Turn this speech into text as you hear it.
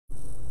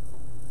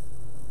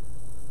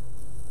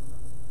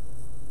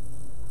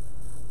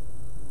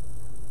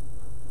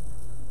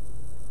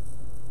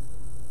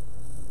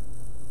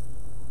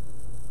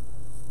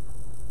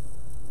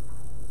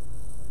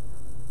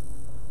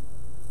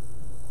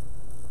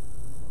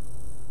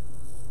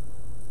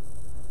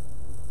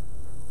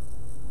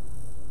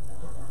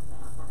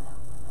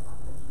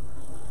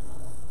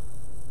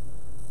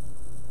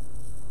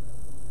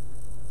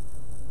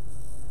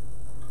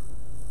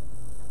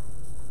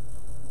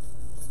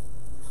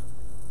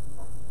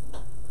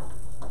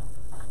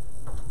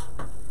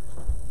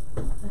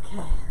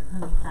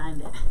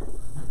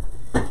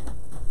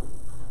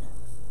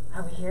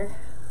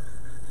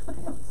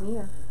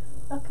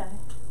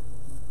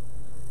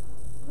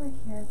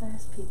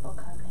people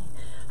coming.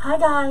 Hi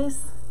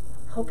guys.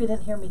 Hope you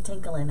didn't hear me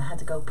tinkling. I had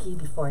to go pee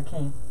before I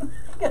came.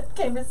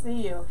 Came to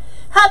see you.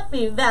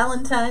 Happy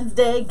Valentine's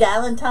Day,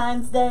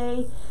 Galentine's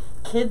Day,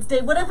 Kids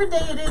Day, whatever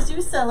day it is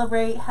you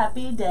celebrate.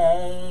 Happy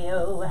day,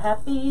 oh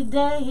happy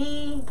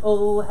day,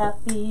 oh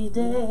happy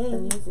day. The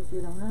music,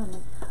 you don't have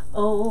it.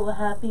 Oh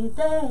happy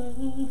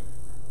day.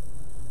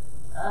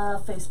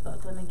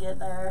 Facebook, let me get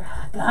there.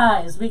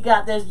 Guys, we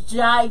got this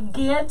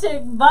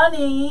gigantic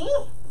bunny.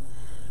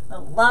 I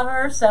love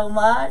her so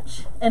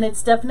much. And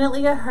it's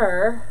definitely a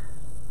her.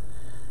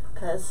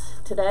 Because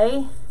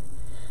today,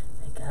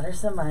 I got her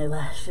some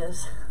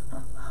eyelashes.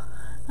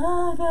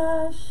 Oh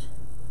gosh.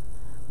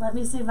 Let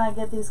me see if I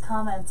get these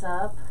comments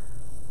up.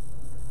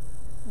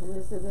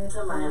 Elizabeth,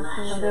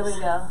 Oh, there we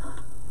go.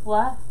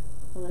 What?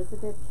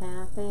 Elizabeth,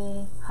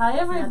 Kathy. Hi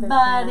everybody.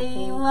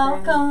 Kathy,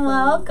 Welcome, Frankie,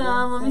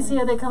 welcome. Let me see.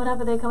 Are they coming up?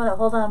 Are they coming up?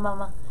 Hold on,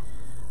 Mama.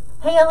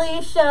 Hey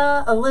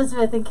Alicia,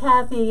 Elizabeth and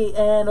Kathy,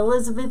 and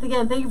Elizabeth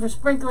again. Thank you for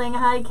sprinkling.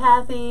 Hi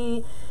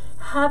Kathy.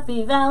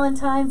 Happy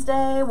Valentine's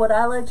Day, what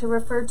I like to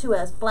refer to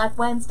as Black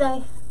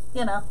Wednesday.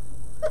 You know.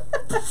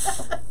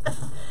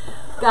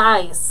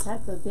 Guys.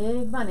 That's a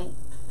big bunny.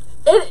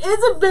 It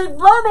is a big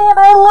bunny and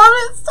I love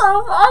it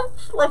so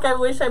much. Like I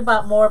wish I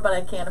bought more, but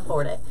I can't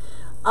afford it.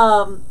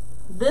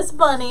 This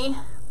bunny,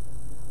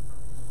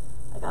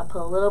 I gotta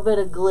put a little bit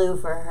of glue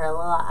for her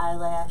little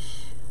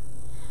eyelash.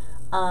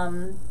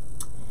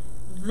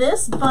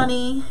 This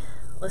bunny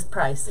was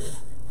pricey,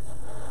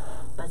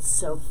 but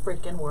so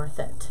freaking worth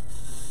it.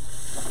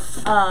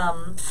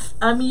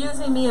 I'm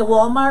using me a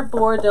Walmart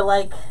board. They're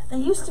like, they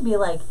used to be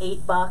like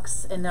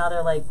 $8 and now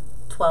they're like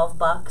 $12.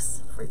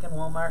 Freaking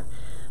Walmart.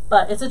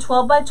 But it's a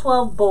 12 by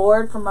 12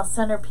 board from a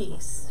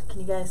Centerpiece.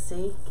 Can you guys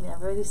see? Can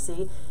everybody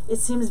see? It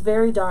seems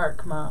very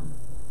dark, Mom.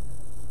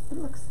 It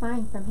looks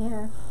fine from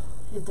here.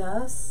 It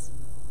does?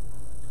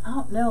 I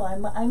don't know.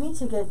 I need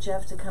to get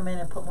Jeff to come in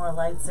and put more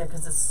lights there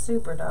because it's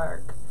super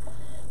dark.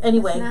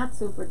 Anyway. It's not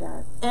super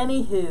dark.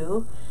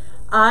 Anywho,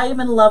 I am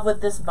in love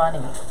with this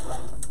bunny.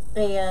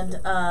 And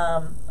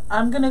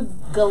I'm going to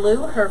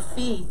glue her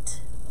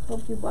feet.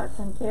 Hope you bought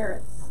some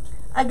carrots.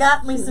 I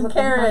got me She's some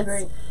looking carrots.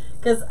 hungry.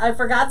 Because I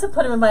forgot to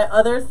put them in my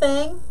other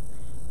thing.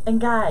 And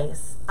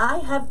guys, I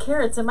have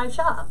carrots in my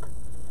shop.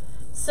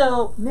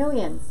 So,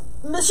 Millions.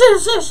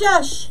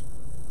 shush.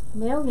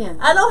 Millions.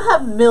 I don't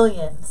have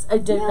millions. I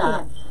do Millions.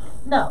 not.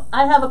 No,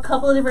 I have a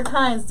couple of different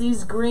kinds.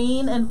 These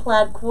green and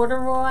plaid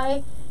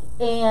corduroy.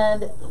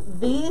 And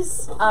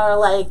these are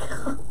like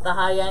the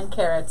high-end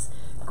carrots.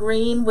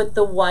 Green with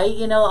the white,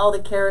 you know, all the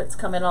carrots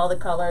come in all the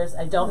colors.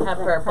 I don't have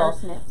like purple.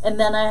 parsnips. And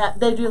then I have,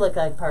 they do look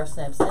like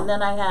parsnips. And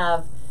then I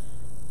have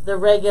the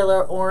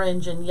regular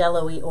orange and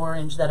yellowy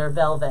orange that are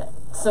velvet.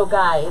 So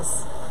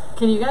guys,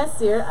 can you guys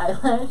see her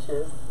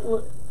eyelashes?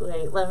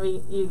 Wait, let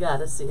me, you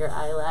gotta see her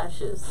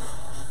eyelashes.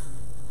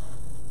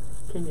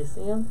 Can you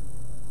see them?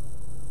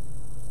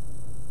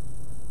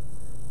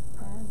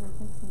 I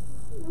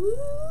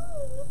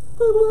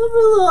love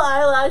her little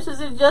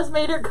eyelashes. It just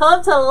made her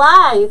come to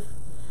life.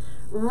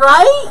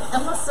 Right?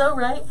 Am I so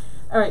right?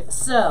 Alright,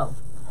 so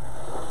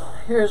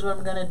here's what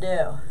I'm gonna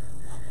do.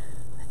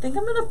 I think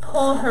I'm gonna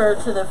pull her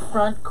to the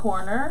front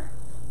corner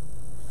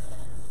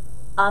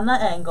on the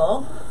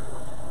angle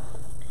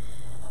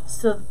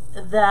so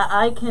that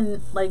I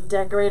can like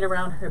decorate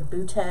around her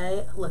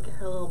booty. Look at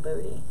her little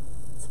booty.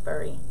 It's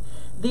furry.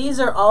 These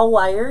are all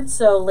wired,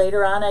 so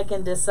later on I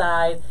can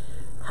decide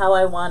how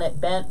I want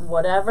it bent and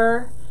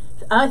whatever.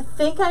 I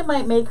think I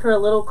might make her a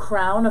little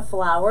crown of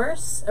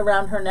flowers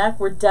around her neck.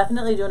 We're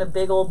definitely doing a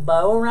big old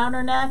bow around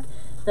her neck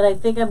that I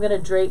think I'm going to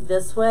drape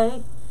this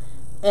way.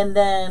 And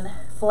then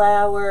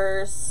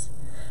flowers.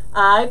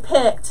 I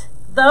picked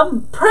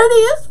the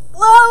prettiest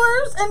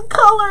flowers and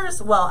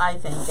colors. Well, I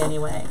think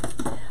anyway.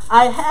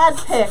 I had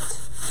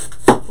picked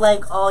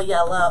like all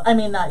yellow. I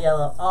mean, not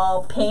yellow,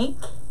 all pink.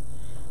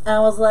 And I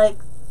was like,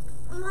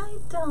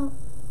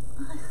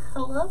 I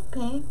love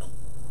pink.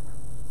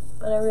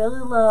 But I really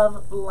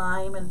love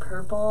lime and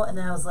purple. And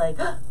then I was like,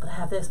 oh, but I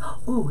have this.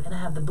 Ooh, and I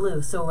have the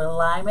blue. So we're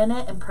lime in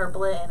it and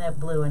purple it and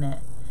blue in it.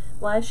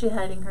 Why is she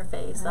hiding her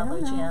face? I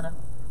don't Luciana.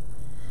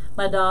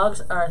 My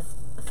dogs are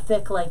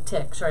thick like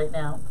ticks right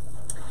now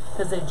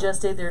because they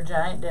just ate their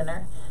giant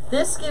dinner.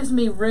 This gives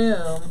me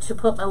room to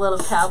put my little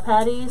cow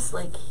patties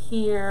like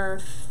here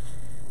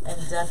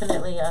and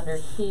definitely under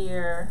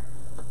here.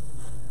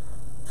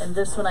 And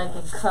this one I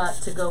can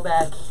cut to go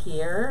back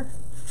here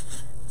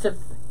to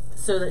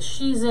so that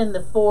she's in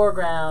the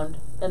foreground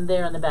and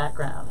they're in the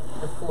background,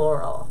 the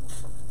floral.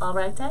 All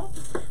right, eh?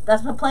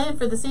 That's my plan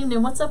for this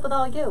evening. What's up with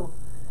all you?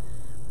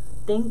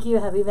 Thank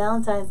you. Happy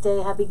Valentine's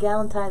Day. Happy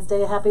Galentine's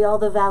Day. Happy all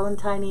the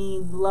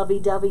Valentine-y,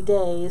 lovey-dovey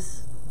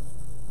days.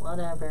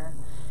 Whatever.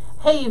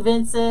 Hey,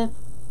 Vincent.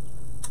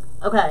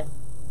 Okay.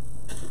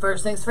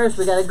 First things first,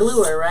 we got to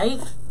glue her,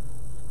 right?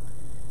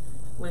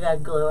 We got to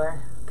glue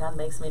her. God,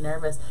 makes me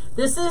nervous.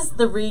 This is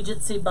the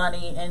Regency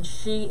bunny, and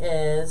she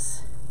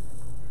is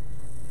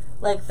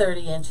like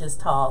 30 inches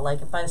tall.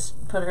 Like if I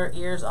put her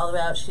ears all the way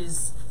out,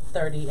 she's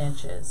 30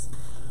 inches.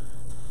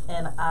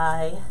 And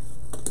I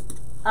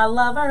I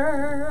love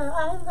her.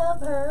 I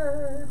love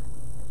her.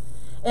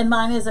 And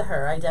mine is a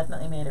her. I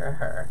definitely made her a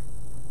her.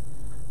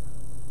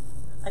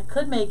 I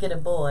could make it a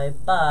boy,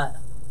 but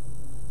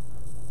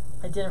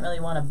I didn't really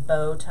want a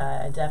bow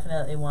tie. I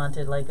definitely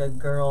wanted like a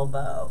girl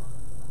bow.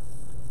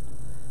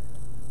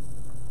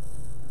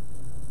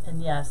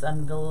 And yes,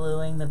 I'm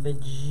gluing the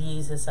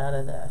bejesus out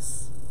of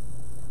this.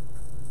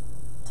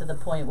 To the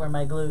point where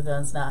my glue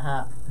gun's not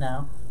hot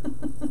now.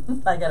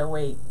 I gotta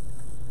wait.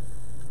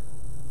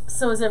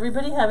 So is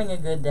everybody having a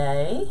good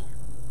day?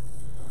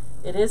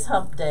 It is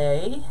hump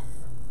day.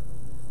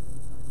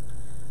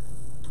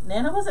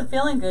 Nana wasn't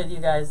feeling good, you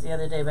guys, the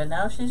other day, but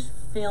now she's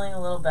feeling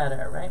a little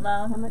better, right,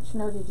 Mom? How much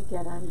snow did you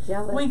get? I'm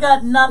jealous. We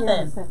got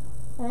nothing.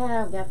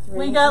 Yeah, we got 3.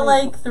 We got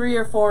like 3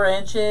 or 4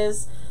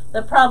 inches.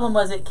 The problem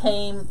was it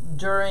came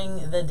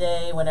during the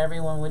day when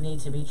everyone would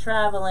need to be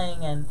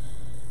traveling, and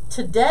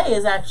today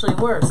is actually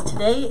worse.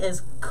 Today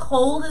is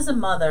cold as a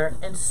mother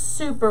and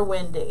super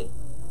windy.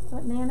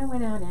 But Nana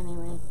went out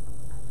anyway.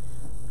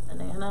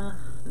 Nana.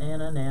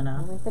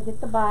 And we forget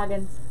the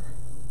boggins.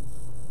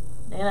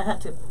 Nana had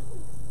to,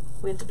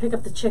 we had to pick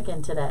up the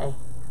chicken today.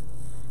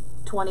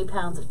 20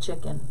 pounds of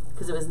chicken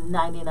because it was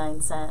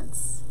 99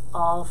 cents.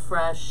 All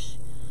fresh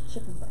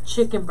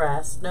chicken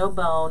breast, no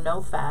bone,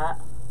 no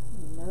fat.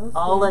 No skin.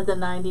 All at the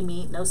 90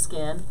 meat, no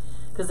skin.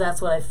 Because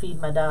that's what I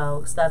feed my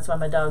dogs. That's why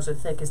my dogs are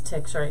thick as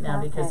ticks right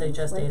now, because they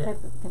just ate it.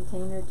 What type of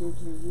container did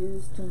you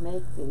use to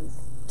make these?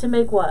 To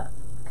make what?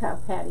 Cow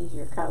patties,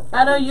 your cow patties.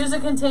 I don't use a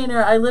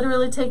container. I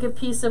literally take a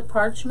piece of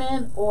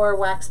parchment or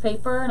wax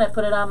paper and I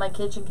put it on my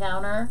kitchen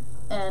counter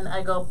and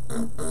I go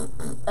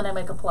and I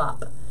make a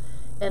plop.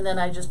 And then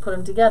I just put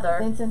them together.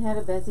 Vincent had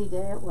a busy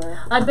day at work.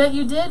 I bet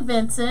you did,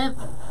 Vincent.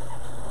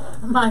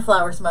 My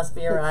flowers must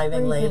be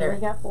arriving later. We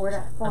got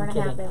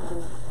 4.5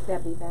 inches.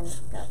 Debbie Bennett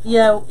got.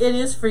 Yeah, it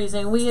is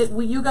freezing.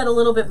 You got a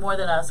little bit more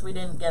than us. We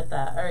didn't get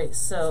that. All right,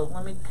 so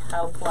let me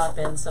cow plop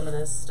in some of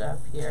this stuff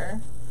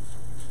here.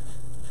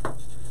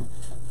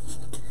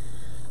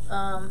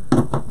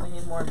 We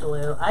need more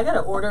glue. I gotta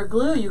order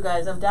glue, you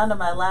guys. I'm down to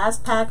my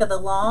last pack of the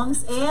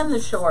longs and the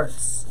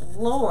shorts.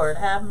 Lord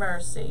have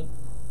mercy.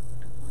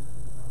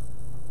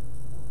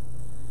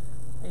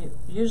 I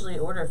usually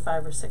order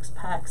 5 or 6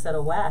 packs at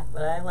a whack,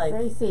 but I like...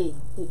 Tracy,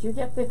 did you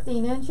get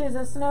 15 inches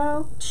of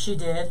snow? She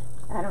did.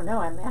 I don't know,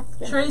 I'm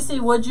asking. Tracy,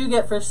 what'd you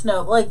get for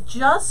snow? Like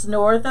just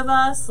north of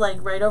us,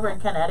 like right over in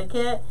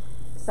Connecticut,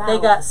 South. They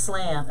got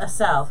slammed.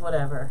 South,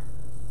 whatever.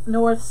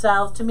 North,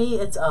 south, to me,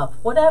 it's up.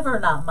 Whatever,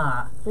 not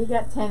ma. We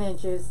got 10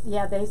 inches.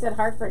 Yeah, they said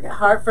Hartford got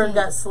 15.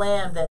 Got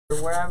slammed at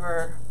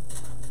wherever.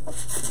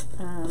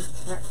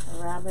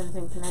 Robbins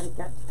in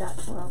Connecticut got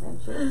 12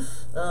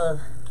 inches. Ugh.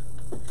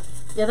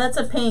 Yeah, that's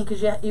a pain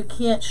because you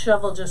can't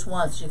shovel just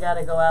once. You got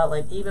to go out,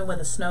 like, even with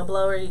a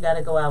snowblower, you got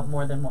to go out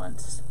more than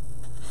once.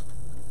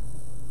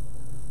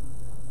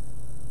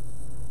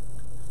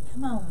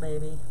 Come on,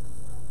 baby.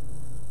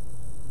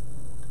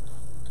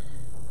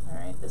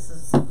 Alright, this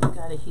is,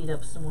 got to heat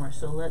up some more,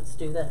 so let's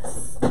do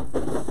this.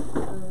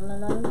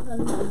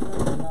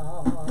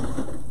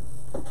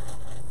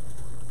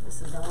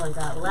 This is all I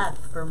got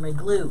left for my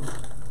glue.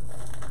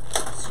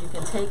 So you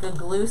can take a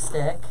glue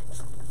stick,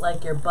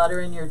 like you're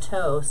buttering your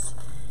toast,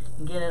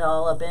 and get it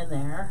all up in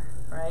there,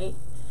 right?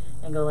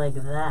 And go like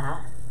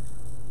that.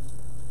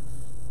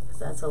 Because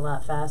that's a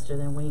lot faster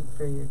than waiting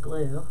for your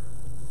glue.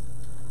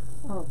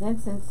 Oh,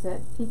 Vincent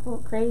said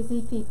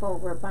crazy people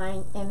were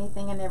buying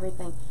anything and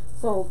everything.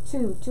 Sold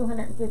 2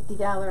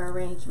 $250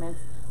 arrangements.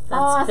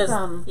 That's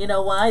awesome. You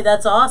know why?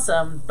 That's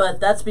awesome. But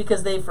that's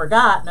because they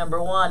forgot, number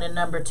one, and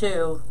number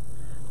two,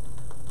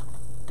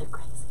 they're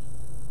crazy.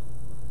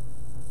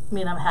 I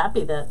mean, I'm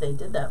happy that they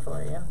did that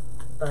for you,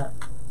 but...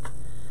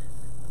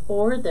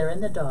 Or they're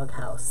in the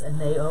doghouse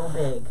and they owe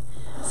big.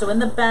 So in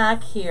the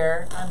back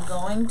here, I'm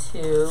going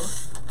to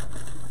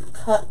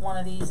cut one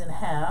of these in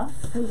half.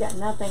 We got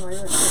nothing. We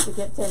were supposed to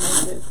get 10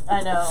 inches.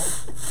 I know.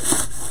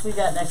 We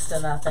got next to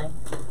nothing.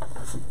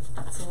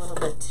 It's a little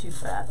bit too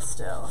fat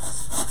still.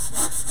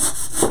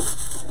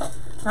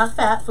 Not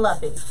fat,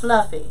 fluffy.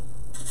 Fluffy.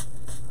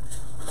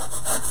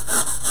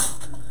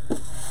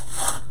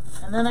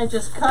 And then I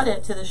just cut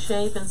it to the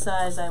shape and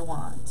size I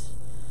want.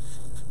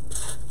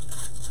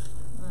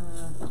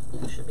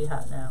 It should be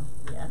hot now.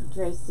 Yeah.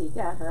 Tracy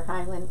got her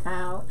Highland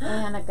cow,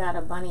 and I got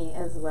a bunny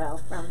as well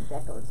from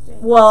Deco's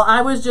Jane. Well,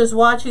 I was just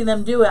watching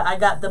them do it. I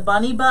got the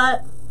bunny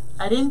butt.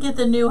 I didn't get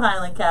the new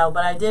Highland cow,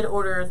 but I did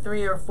order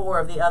 3 or 4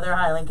 of the other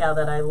Highland cow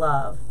that I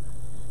love.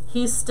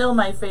 He's still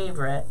my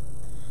favorite.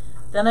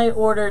 Then I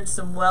ordered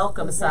some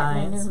welcome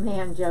signs. My new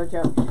man,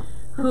 JoJo.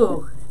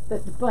 Who? The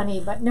bunny,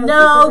 but no.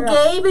 No,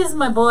 Gabe is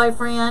my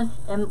boyfriend,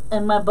 and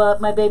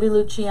my baby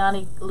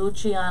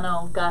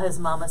Luciano got his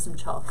mama some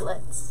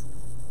chocolates.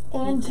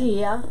 And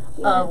Gia.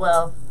 Oh,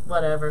 well,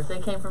 whatever. They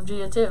came from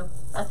Gia, too.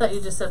 I thought you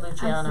just said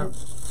Luciano.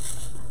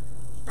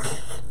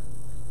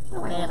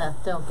 Anna,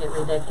 don't get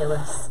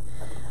ridiculous.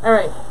 All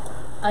right.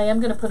 I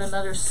am going to put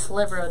another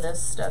sliver of this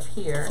stuff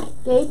here.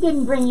 Gabe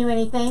didn't bring you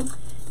anything.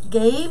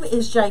 Gabe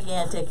is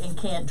gigantic and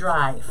can't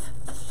drive.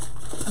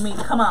 I mean,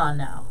 come on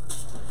now.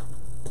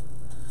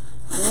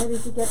 Where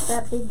did you get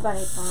that big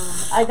bunny from?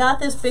 I got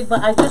this big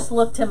bunny. I just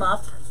looked him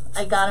up.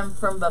 I got him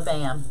from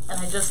Babam, and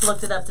I just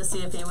looked it up to see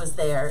if he was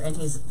there, and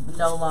he's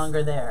no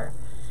longer there.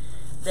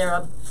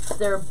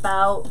 They're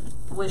about,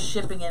 with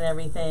shipping and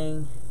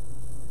everything,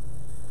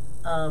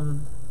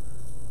 you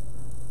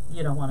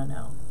don't want to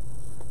know.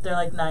 They're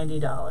like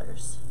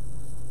 $90.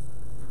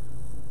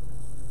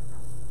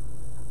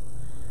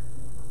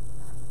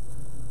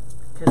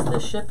 Because the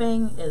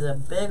shipping is a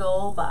big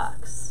old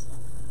box.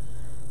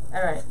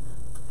 All right,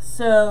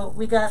 so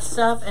we got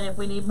stuff, and if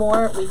we need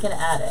more, we can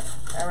add it.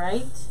 All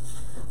right,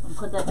 I'll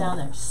put that down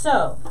there.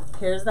 So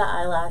here's the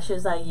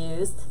eyelashes I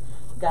used.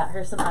 Got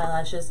her some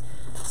eyelashes.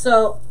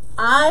 So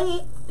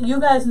you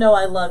guys know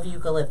I love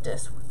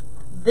eucalyptus.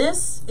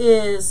 This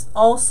is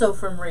also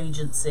from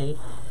Regency,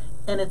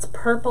 and it's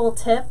purple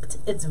tipped.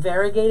 It's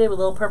variegated with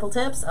little purple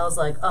tips. I was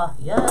like, oh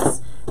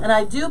yes. And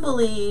I do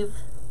believe,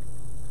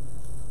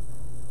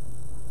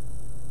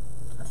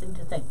 I think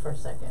to think for a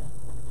second.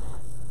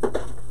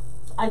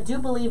 I do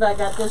believe I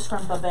got this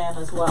from Babam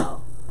as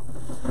well.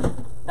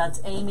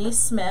 That's Amy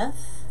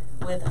Smith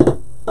with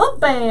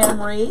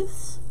Babam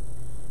wreaths.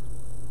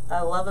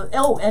 I love it.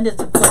 Oh, and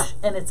it's a push,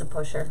 and it's a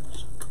pusher.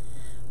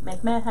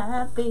 Make me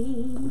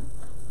happy.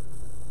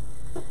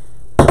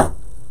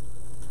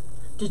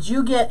 Did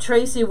you get,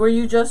 Tracy, were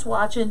you just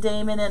watching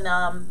Damon and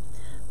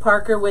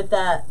Parker with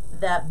that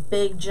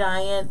big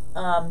giant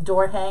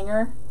door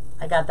hanger?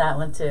 I got that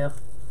one too.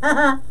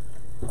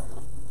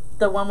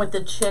 The one with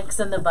the chicks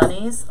and the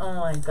bunnies. Oh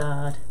my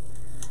god.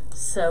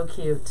 So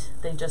cute.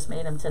 They just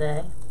made them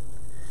today.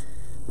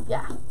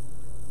 Yeah.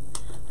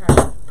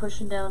 Alright,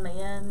 pushing down the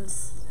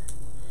ends.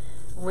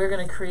 We're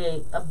going to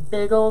create a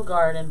big old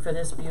garden for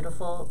this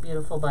beautiful,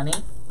 beautiful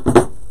bunny.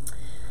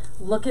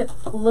 Look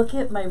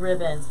at my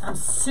ribbons. I'm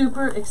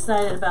super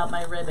excited about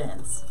my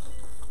ribbons.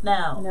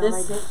 Now,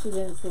 no, she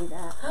didn't see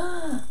that.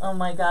 Oh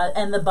my god.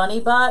 And the bunny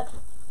butt.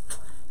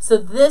 So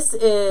this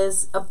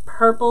is a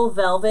purple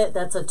velvet.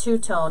 That's a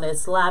two-tone.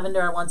 It's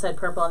lavender on one side,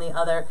 purple on the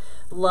other.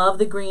 Love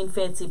the green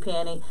fancy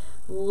panty.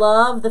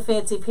 Love the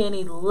fancy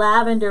panty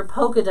lavender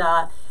polka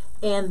dot.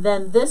 And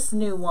then this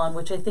new one,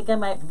 which I think I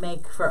might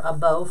make for a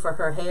bow for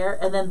her hair.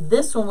 And then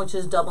this one, which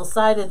is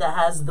double-sided, that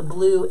has the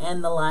blue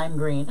and the lime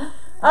green.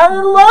 I'm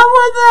in love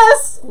with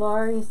this!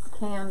 Lori's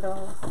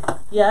Candles.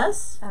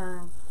 Yes?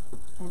 And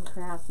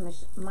crafts.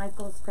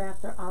 Michael's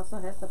Crafter also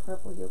has the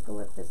purple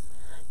eucalyptus.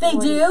 They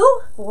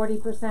do?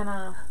 40%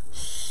 off.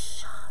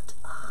 Shut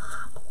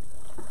up.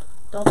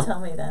 Don't tell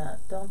me that.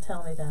 Don't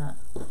tell me that.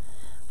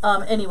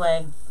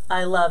 Anyway,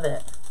 I love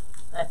it.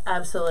 I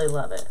absolutely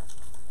love it.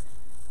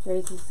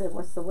 Tracy said,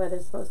 what's the weather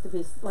supposed to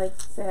be like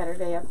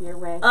Saturday up your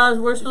way?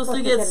 We're supposed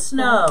to get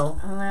snow.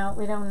 Well,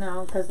 we don't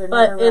know because they're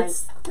never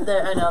right.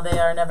 I know they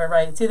are never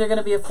right. It's either going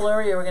to be a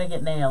flurry or we're going to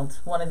get nailed.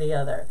 One or the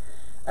other.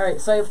 All right,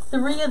 so I have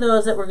 3 of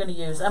those that we're going to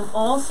use. I'm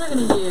also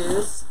going to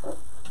use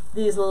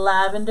these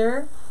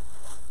lavender,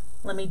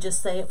 let me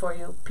just say it for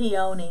you,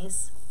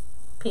 peonies,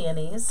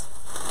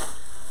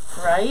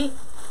 right?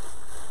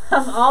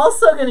 I'm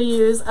also going to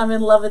use, I'm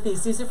in love with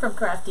these. These are from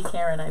Crafty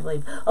Karen, I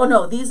believe. Oh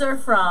no, the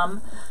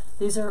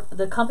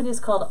company is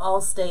called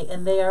Allstate,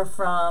 and they are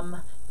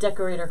from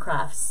Decorator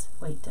Crafts.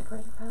 Wait,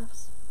 Decorator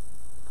Crafts?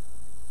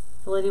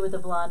 The lady with the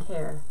blonde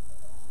hair.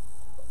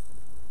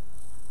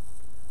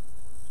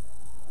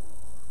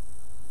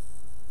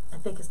 I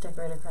think it's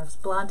Decorator Crafts.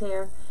 Blonde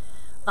hair.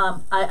 I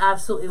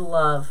absolutely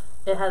love.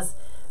 It has,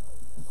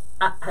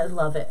 I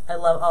love it. I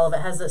love all of it.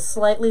 It has a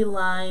slightly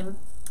lime,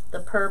 the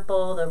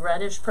purple, the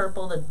reddish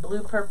purple, the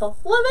blue purple.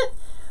 Love it.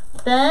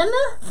 Then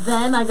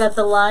I got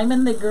the lime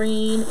and the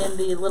green and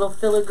the little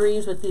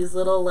filigrees with these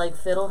little like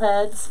fiddle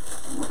heads.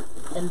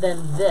 And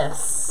then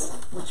this,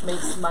 which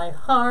makes my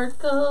heart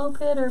go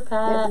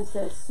pitter-pat.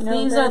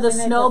 These are the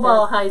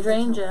snowball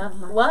hydrangea.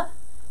 What?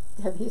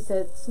 Debbie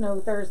said snow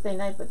Thursday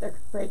night, but they're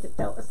afraid to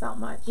tell us how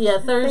much. Yeah,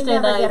 Thursday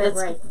night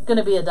it's going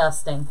to be a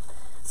dusting.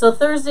 So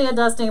Thursday a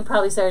dusting and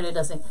probably Saturday a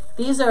dusting.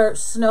 These are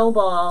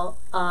snowball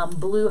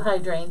blue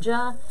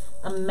hydrangea.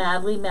 I'm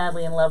madly,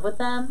 madly in love with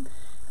them.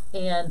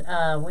 And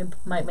we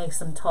might make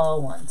some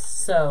tall ones.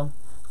 So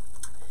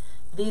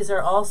these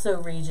are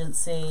also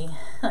Regency.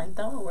 I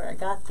don't know where I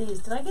got these.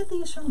 Did I get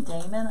these from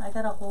Damon? I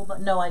got a whole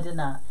bunch. No, I did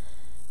not.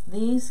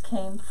 These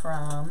came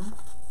from,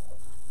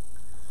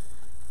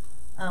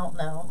 I don't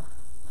know.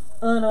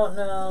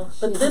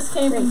 But this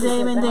came from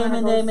Damon.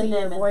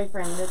 Your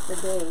boyfriend,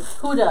 Mr. Dave.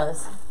 Who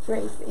does?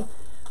 Tracy.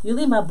 You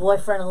leave my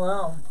boyfriend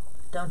alone.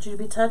 Don't you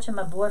be touching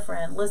my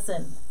boyfriend.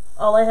 Listen,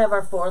 all I have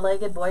are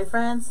 4-legged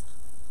boyfriends.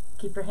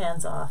 Keep your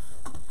hands off.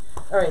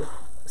 All right,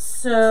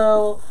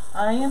 so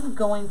I am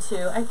going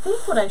to, I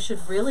think what I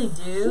should really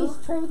do.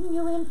 She's trading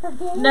you in for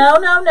gay? No.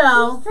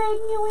 She's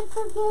trading you in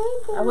for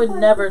gay? I would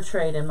never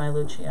trade in my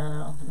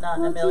Luciano. Not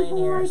in a million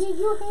years.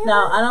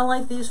 No, I don't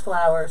like these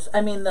flowers.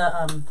 I mean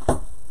the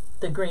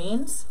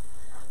greens.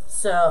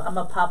 So I'm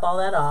going to pop all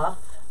that off.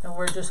 And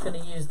we're just going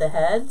to use the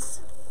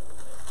heads.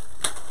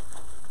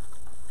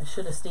 I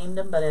should have steamed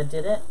them, but I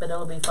didn't. But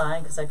it'll be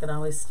fine because I can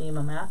always steam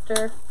them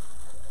after.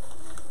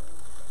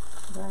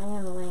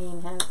 Brian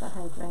Lane has the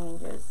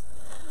hydrangeas.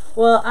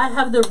 Well, I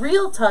have the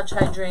Real Touch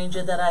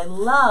hydrangea that I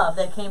love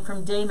that came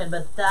from Damon,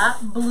 but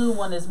that blue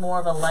one is more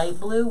of a light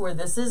blue, where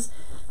this is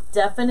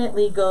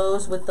definitely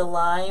goes with the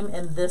lime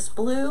and this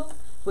blue,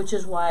 which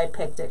is why I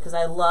picked it, because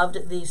I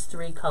loved these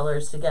three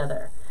colors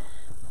together.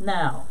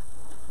 Now,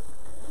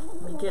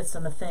 let me get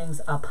some of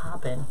things a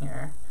poppin'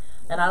 here.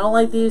 And I don't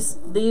like these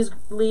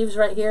leaves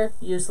right here,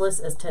 useless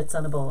as tits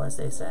on a bowl, as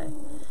they say.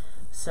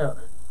 So,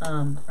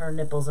 or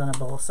nipples on a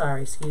bowl.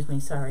 Sorry, excuse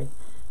me, sorry.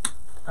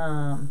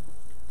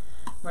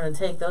 We're going to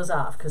take those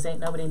off because ain't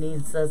nobody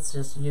needs, that's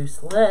just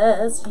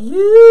useless.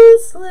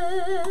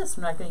 Useless.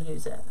 I'm not going to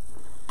use it.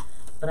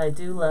 But I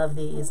do love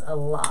these a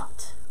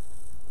lot.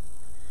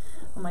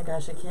 Oh my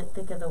gosh, I can't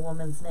think of the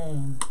woman's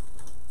name.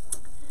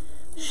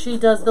 She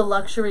does the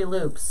luxury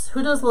loops.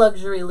 Who does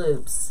luxury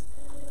loops?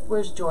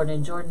 Where's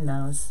Jordan? Jordan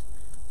knows.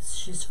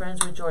 She's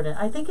friends with Jordan.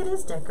 I think it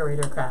is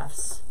Decorator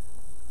Crafts.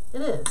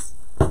 It is.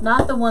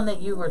 Not the one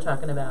that you were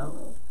talking about.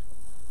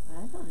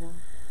 I don't know.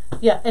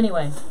 Yeah,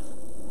 anyway.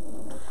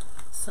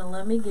 So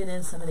let me get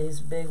in some of these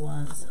big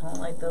ones. I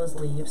don't like those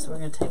leaves, so we're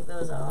going to take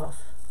those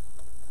off.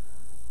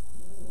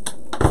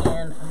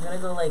 And I'm going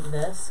to go like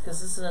this,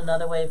 because this is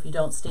another way if you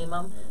don't steam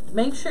them.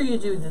 Make sure you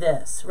do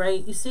this,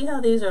 right? You see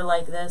how these are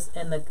like this,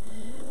 and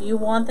you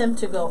want them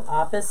to go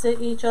opposite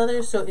each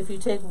other. So if you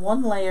take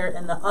one layer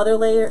and the other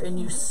layer and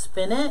you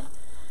spin it,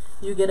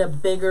 you get a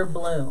bigger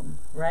bloom,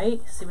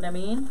 right? See what I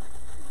mean?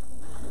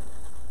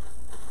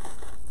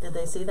 Did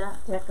they see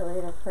that?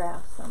 Decorator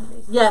Crafts,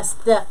 somebody said. Yes,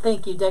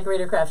 thank you,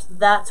 Decorator Crafts.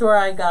 That's where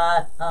I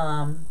got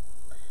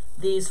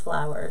these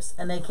flowers,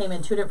 and they came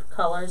in 2 different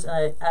colors, and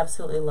I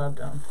absolutely loved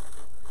them.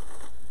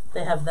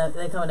 They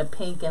come in a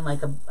pink and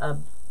like a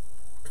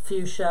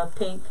fuchsia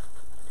pink.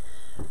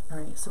 All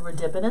right, so we're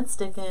dipping and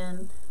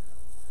sticking.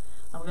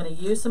 I'm going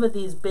to use some of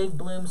these big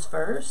blooms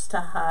first to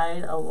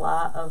hide a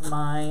lot of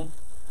my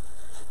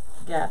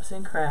gaps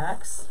and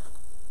cracks.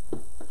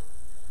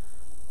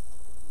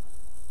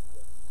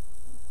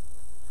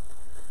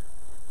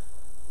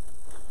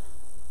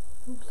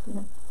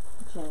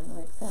 Jane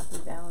Wicks, happy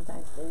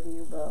Valentine's Day to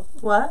you both.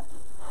 What?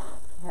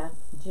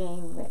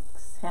 Jane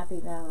Wicks, happy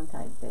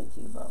Valentine's Day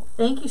to you both.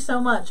 Thank you so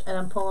much. And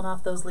I'm pulling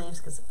off those leaves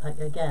because,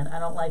 again, I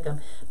don't like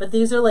them. But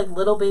these are like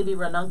little baby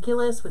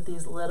ranunculus with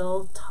these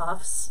little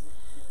tufts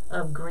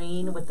of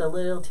green with the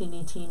little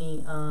teeny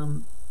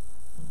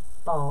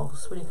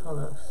balls. What do you call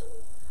those?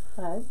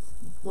 Buds?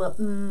 Well,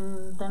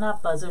 they're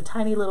not buds. They're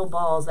tiny little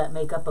balls that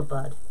make up a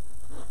bud.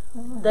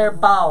 Oh. They're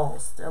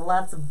balls. They're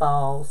lots of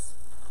balls.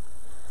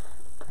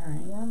 All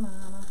right. Yeah,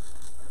 Mama.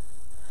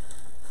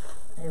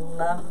 I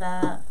love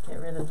that. Get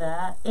rid of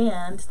that.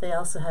 And they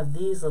also have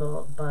these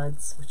little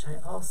buds, which I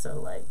also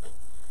like.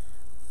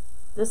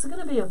 This is going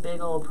to be a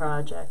big old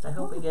project. I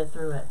hope we get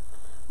through it.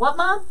 What,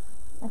 Mom?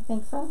 I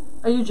think so.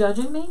 Are you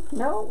judging me?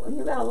 No,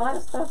 you got a lot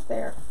of stuff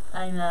there.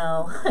 I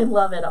know. I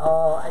love it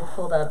all. I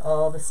pulled out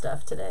all the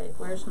stuff today.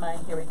 Where's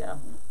mine? Here we go.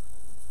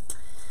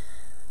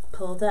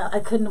 Pulled out. I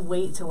couldn't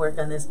wait to work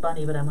on this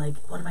bunny, but I'm like,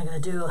 what am I going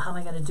to do? How am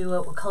I going to do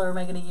it? What color am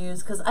I going to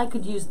use? Because I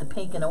could use the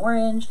pink and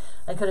orange.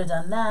 I could have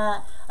done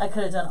that. I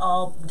could have done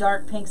all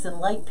dark pinks and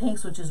light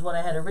pinks, which is what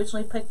I had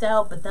originally picked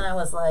out. But then I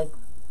was like,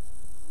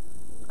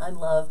 I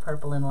love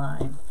purple and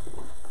lime.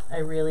 I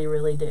really,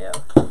 really do.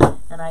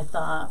 And I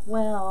thought,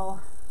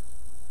 well,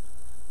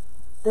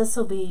 this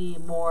will be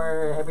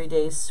more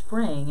everyday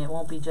spring. It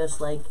won't be just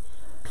like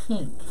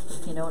pink,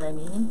 if you know what I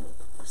mean.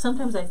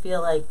 Sometimes I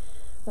feel like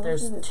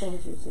Those are the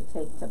things you should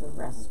take to the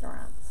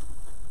restaurants.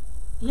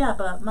 Yeah,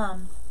 but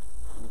Mom,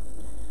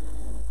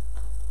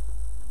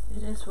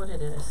 it is what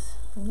it is.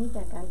 I need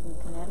that guy from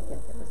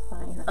Connecticut that was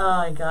buying her. Oh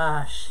my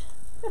gosh.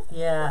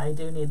 Yeah, I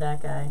do need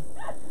that guy.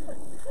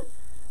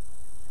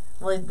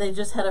 Well, they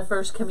just had a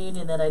first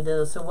communion that I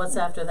did, so what's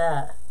after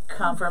that?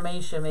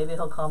 Confirmation. Maybe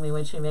he'll call me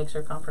when she makes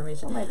her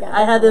confirmation. Oh my God,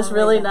 I had this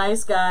really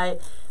nice guy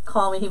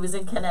call me. He was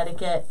in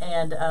Connecticut,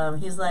 and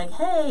he's like,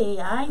 hey,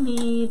 I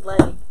need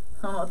like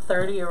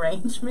 30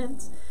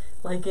 arrangements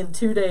like in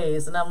 2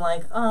 days. And I'm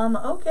like,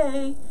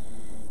 okay.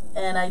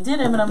 And I did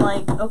him, and I'm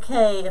like,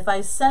 okay, if I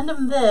send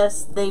him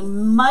this, they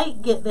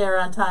might get there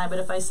on time, but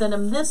if I send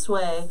him this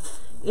way,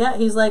 yeah,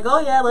 he's like, oh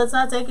yeah, let's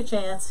not take a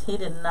chance. He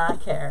did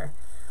not care.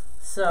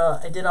 So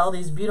I did all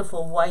these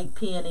beautiful white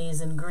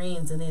peonies and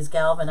greens in these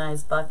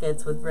galvanized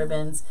buckets with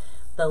ribbons,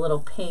 the little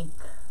pink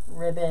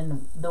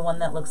ribbon, the one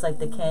that looks like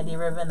the candy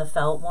ribbon, the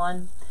felt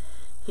one.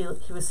 He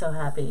was so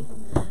happy.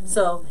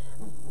 So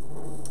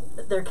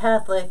they're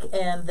Catholic,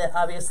 and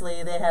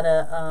obviously they had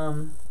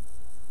a,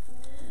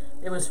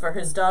 it was for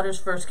his daughter's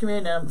first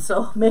communion,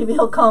 so maybe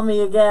he'll call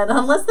me again.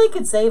 Unless they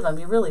could save him.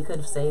 You really could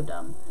have saved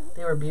them.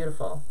 They were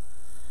beautiful.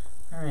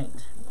 All right.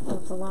 Well,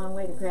 it's a long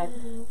way to grab.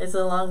 It's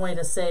a long way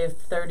to save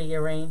 30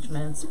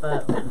 arrangements,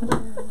 but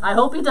I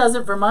hope he does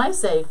it for my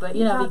sake, but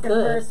you know, he could.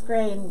 First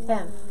grade and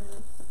 10th.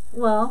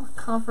 Well,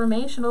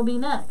 confirmation will be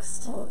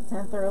next. Oh,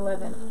 10th or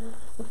 11th,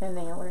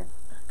 depending on where.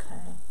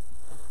 Okay.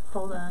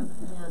 Hold on.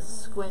 I'm going to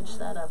squinch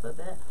that up a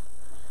bit.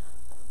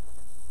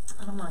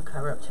 I don't want to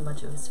cover up too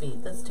much of his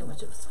feet. That's too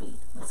much of his feet.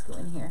 Let's go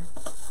in here.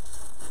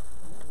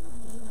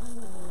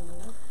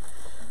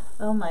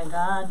 Oh my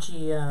God,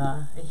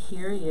 Gia, I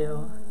hear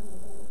you.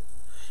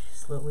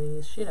 She's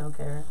Louise, she don't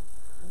care.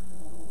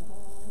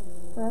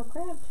 Pearl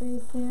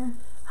Crabtree's here.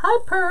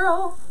 Hi,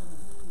 Pearl.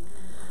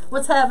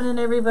 What's happening,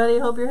 everybody?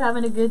 Hope you're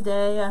having a good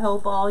day. I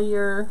hope all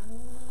your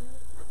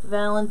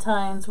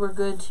Valentines were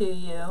good to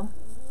you.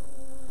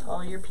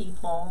 All your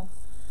people,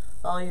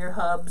 all your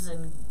hubs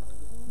and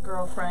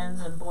girlfriends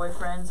and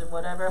boyfriends and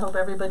whatever. I hope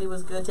everybody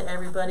was good to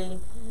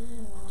everybody.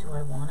 Do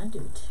I want to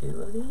do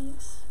 2 of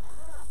these?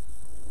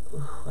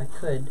 Ooh, I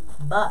could,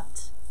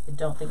 but I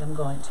don't think I'm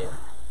going to.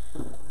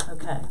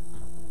 Okay.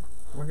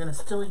 We're going to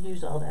still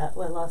use all that.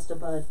 Oh, I lost a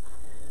bud.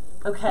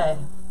 Okay.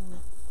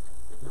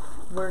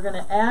 We're going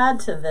to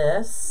add to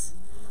this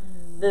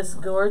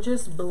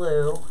gorgeous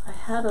blue. I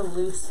had a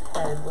loose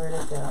head. Where'd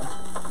it go?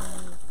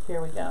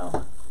 Here we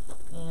go.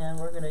 And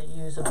we're going to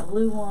use a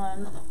blue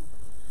one.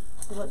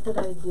 What did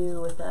I do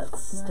with that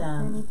stem?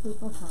 Not many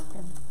people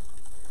talking.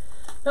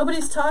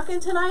 Nobody's talking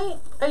tonight?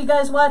 Are you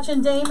guys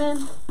watching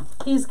Damon?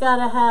 He's doing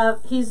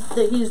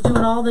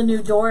all the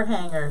new door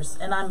hangers,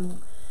 and I'm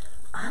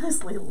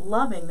honestly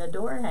loving the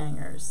door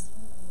hangers.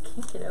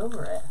 Can't get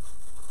over it.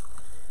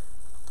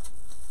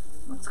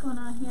 What's going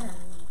on here?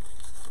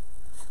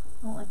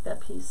 I don't like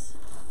that piece.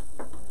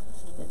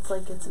 It's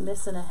like it's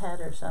missing a head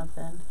or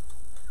something.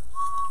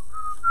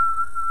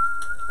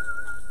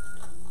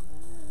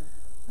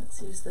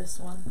 Let's use this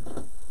one.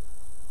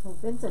 Well,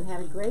 Vincent had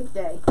a great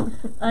day.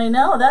 I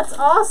know, that's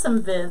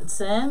awesome,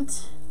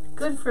 Vincent.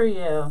 Good for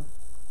you.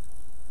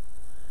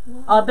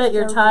 I'll bet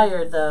you're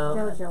tired, though.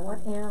 Jojo, what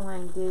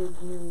airline did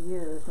you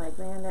use? My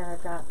granddaughter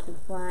got to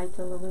fly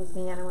to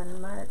Louisiana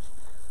in March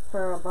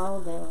for a ball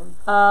game.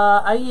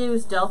 I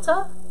use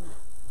Delta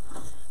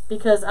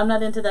because I'm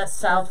not into that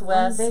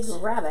Southwest. One big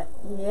rabbit.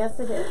 Yes,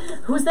 it is.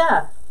 Who's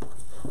that?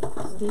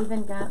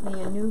 Stephen got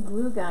me a new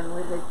glue gun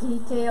with a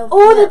detailed.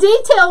 Oh, the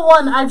detail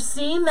one. I've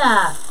seen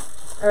that.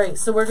 All right,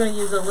 so we're going to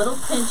use a little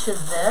pinch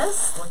of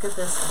this. Look at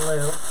this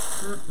glue.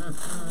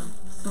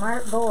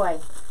 Smart boy.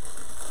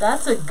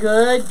 That's a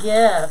good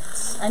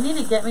gift. I need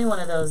to get me one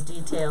of those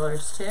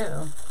detailers,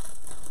 too.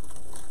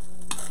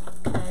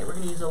 Okay, we're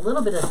going to use a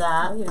little bit of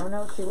that. Oh, you don't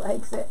know if she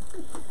likes it.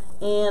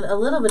 And a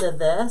little bit of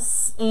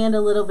this, and a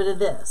little bit of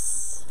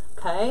this.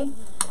 Okay?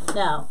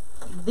 Now,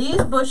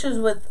 these bushes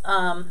with,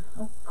 oh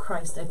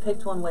Christ, I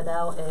picked one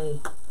without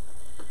a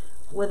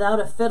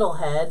fiddle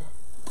head.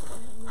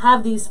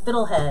 Have these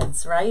fiddle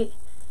heads, right?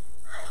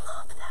 I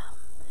love them.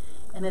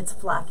 And it's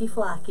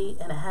flocky,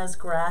 and it has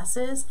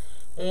grasses,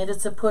 and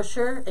it's a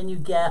pusher, and you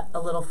get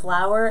a little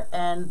flower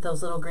and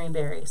those little green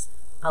berries.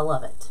 I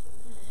love it.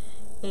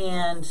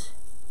 And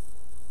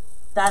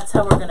that's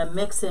how we're going to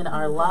mix in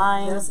our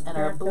limes and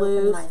our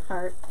blues. My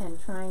heart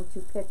and trying to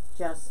pick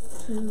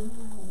just 2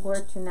 for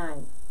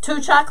tonight.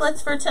 2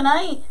 chocolates for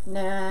tonight?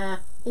 Nah,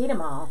 eat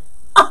them all.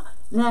 Oh,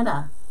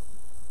 Nana.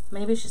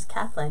 Maybe she's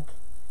Catholic.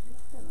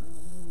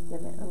 Yeah,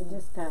 we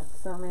just got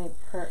so many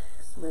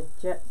perks with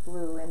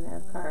JetBlue in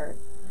their card.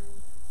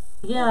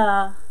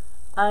 Yeah,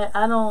 I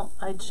don't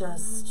like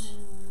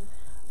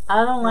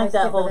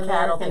that whole cattle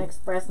American thing.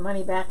 Express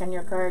money back on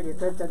your card, you're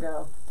good to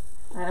go.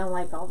 I don't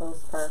like all those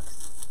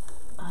perks.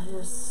 I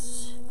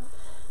just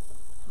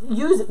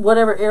use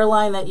whatever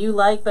airline that you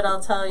like, but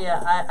I'll tell you,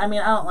 I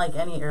mean, I don't like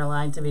any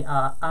airline, to be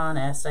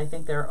honest. I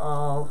think they're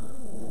all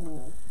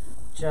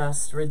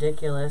just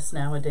ridiculous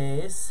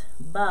nowadays,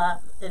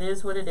 but it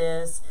is what it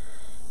is.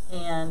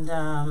 And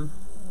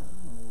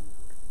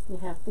you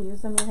have to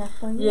use them, you have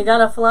to use them. You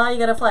gotta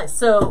fly.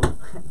 So,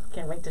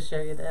 can't wait to show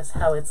you this,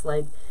 how it's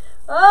like,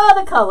 oh,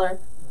 the color.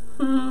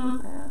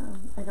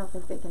 I don't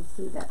think they can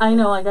see that. I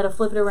know, I gotta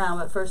flip it around,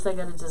 but first I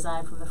gotta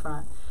design from the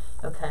front.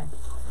 Okay.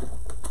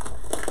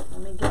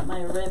 Let me get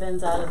my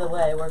ribbons out of the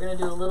way. We're gonna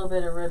do a little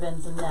bit of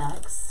ribbons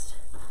next.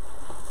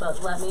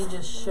 But let me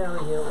just show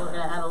you. We're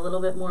gonna add a little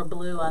bit more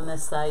blue on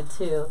this side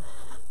too.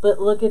 But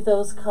look at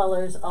those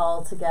colors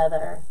all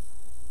together.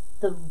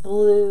 The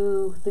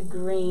blue, the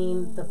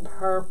green, the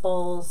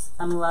purples.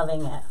 I'm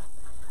loving it.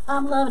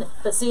 I'm loving it.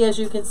 But see, as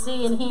you can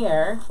see in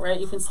here, right,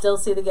 you can still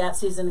see the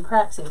gapsies and the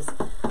cracksies.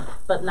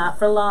 But not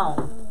for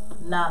long.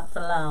 Not for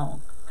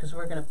long. Because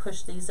we're going to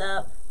push these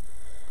up.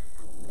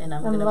 And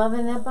I'm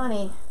loving that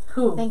bunny.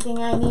 Who? Thinking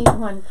I need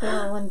one,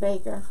 Carolyn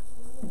Baker.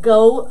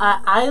 Go.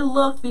 I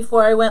looked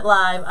before I went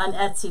live on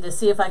Etsy to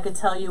see if I could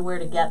tell you where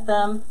to get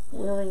them.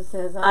 Willie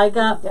says, I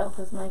got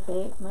Delta's my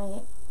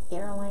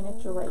airline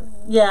of choice.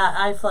 Yeah,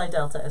 I fly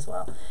Delta as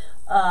well.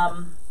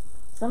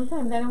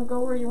 Sometimes they don't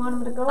go where you want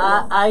them to go.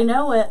 I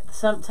know it.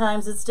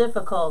 Sometimes it's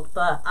difficult,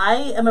 but I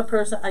am a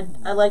person,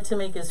 I like to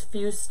make as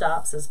few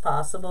stops as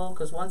possible,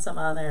 because once I'm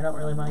on there, I don't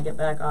really want to get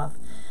back off.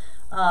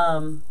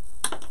 Hard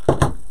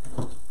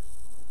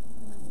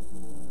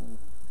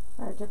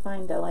to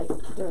find direct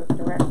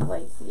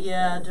flights.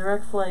 Yeah,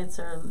 direct flights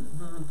are...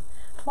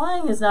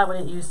 Flying is not what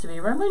it used to be.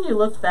 Remember when you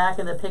looked back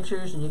at the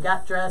pictures and you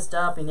got dressed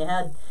up and you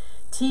had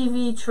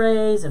TV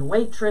trays and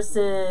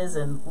waitresses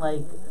and like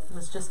it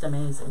was just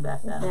amazing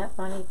back then. Is that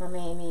funny from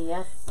Amy?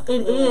 Yes.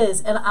 It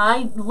is, and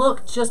I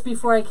looked just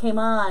before I came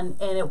on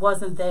and it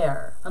wasn't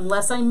there.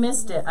 Unless I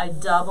missed it, I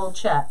double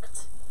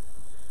checked.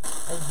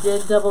 I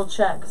did double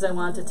check because I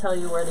wanted to tell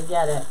you where to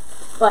get it.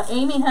 But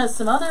Amy has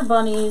some other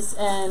bunnies,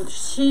 and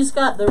she's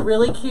got the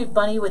really cute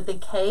bunny with the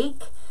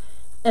cake.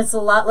 It's a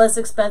lot less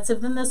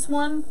expensive than this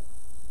one.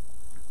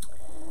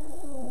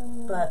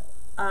 But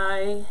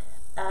I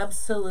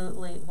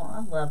absolutely, well, I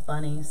love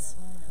bunnies.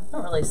 I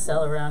don't really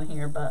sell around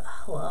here, but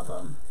I love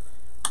them.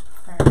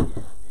 All right.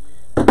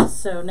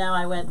 So now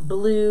I went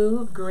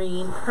blue,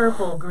 green,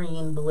 purple,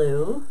 green,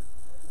 blue.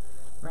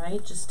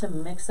 Right? Just to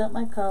mix up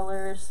my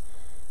colors.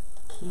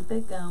 Keep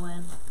it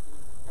going.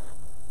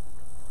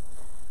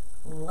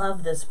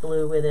 Love this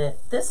blue with it.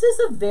 This is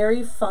a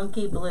very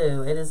funky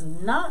blue. It is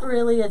not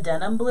really a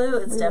denim blue.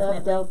 It's definitely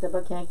love Delta,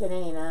 but can't get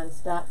any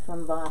nonstop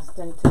from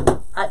Boston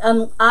to.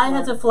 I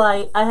had to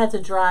fly. I had to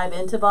drive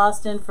into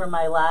Boston for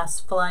my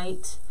last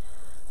flight.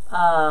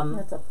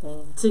 That's a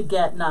pain. To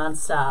get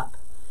nonstop,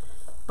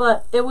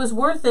 but it was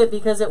worth it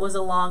because it was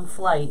a long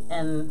flight,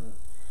 and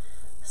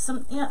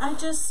some. You know, I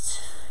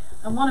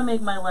want to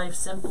make my life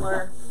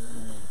simpler.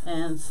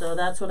 And so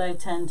that's what I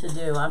tend to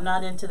do. I'm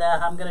not into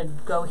that. I'm going to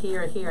go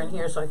here, here, and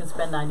here so I can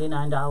spend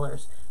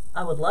 $99.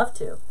 I would love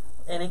to.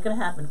 It ain't going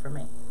to happen for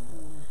me.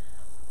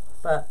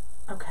 But,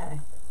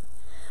 okay.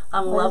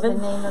 I'm loving...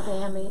 What's the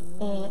name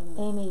of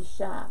Amy's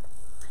shop?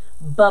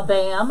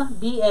 Babam,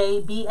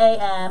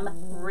 B-A-B-A-M,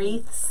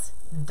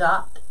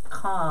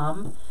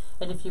 wreaths.com.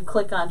 And if you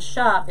click on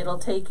shop, it'll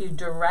take you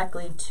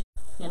directly to,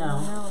 you know...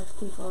 I don't know if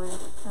people are...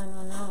 I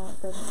don't know. It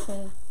doesn't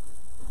say...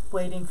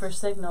 Waiting for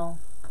signal.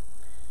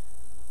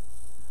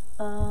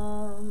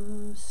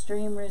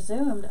 Stream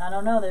resumed. I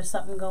don't know. There's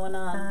something going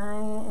on.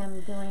 I am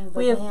doing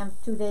Babam's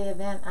 2-day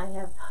event. I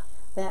have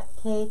that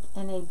cake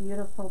and a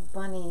beautiful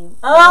bunny.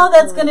 Oh,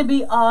 that's going to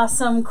be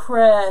awesome,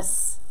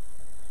 Chris.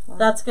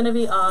 That's going to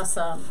be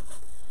awesome.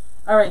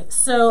 All right.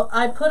 So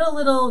I put a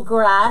little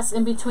grass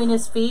in between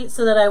his feet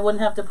so that I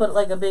wouldn't have to put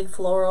like a big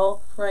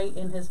floral right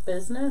in his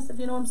business, if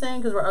you know what I'm saying,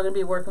 because we're all going to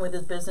be working with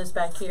his business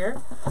back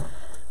here.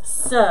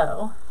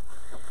 So...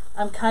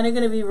 I'm kind of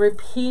going to be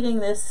repeating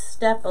this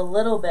step a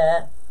little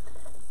bit.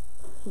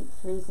 Keep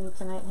freezing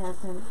tonight,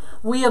 hasn't.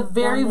 We have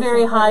very,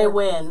 very high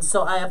winds,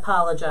 so I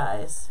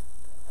apologize.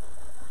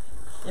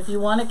 If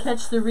you want to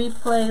catch the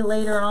replay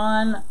later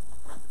on,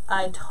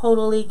 I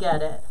totally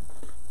get it.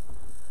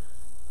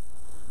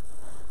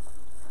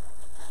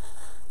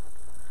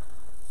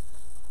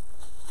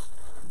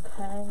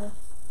 Okay.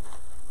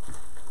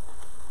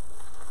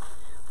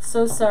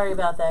 So sorry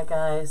about that,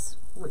 guys.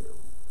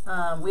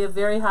 We have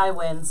very high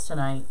winds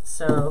tonight,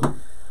 so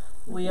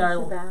we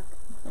are,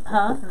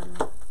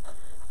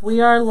 we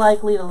are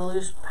likely to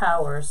lose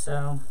power,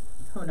 so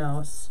who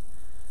knows.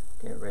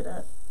 Get rid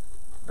of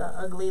the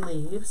ugly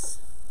leaves.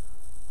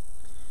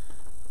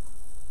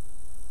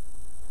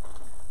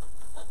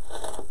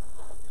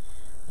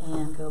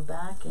 And go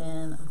back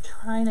in. I'm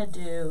trying to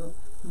do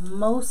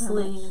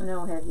mostly... How much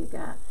snow have you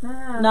got?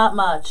 Not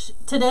much.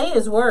 Today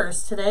is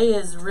worse. Today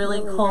is really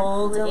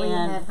cold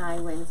and had high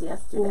winds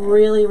yesterday.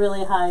 Really,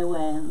 really high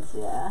winds,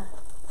 yeah.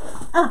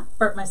 Ah,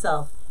 burnt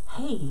myself.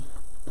 Hey.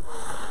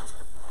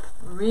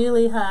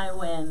 Really high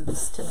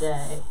winds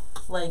today.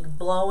 Like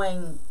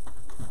blowing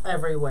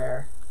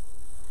everywhere.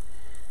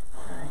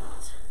 All right.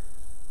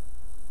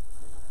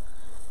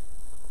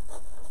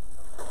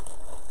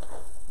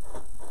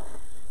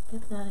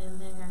 Get that in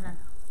there.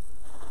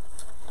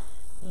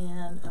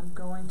 And I'm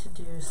going to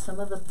do some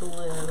of the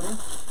blue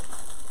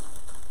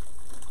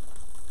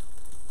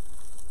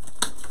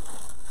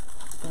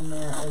in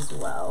there as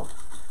well.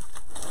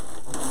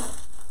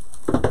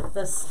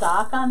 The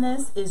stock on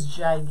this is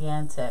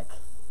gigantic.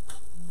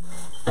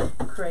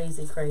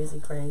 Crazy,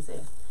 crazy, crazy.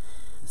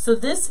 So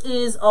this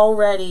is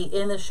already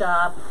in the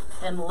shop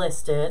and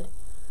listed.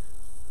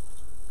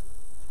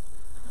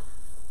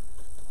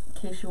 In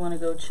case you want to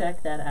go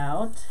check that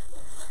out.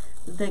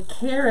 The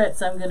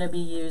carrots I'm going to be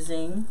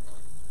using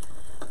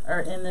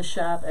are in the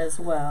shop as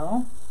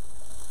well.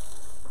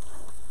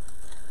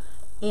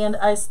 And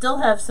I still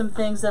have some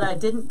things that I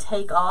didn't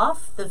take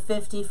off the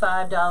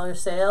 $55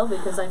 sale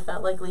because I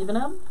felt like leaving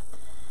them.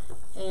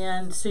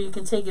 And so you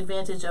can take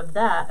advantage of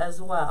that as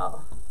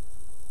well.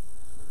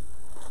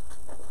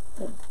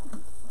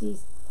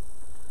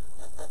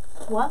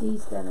 What?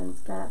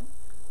 D7's got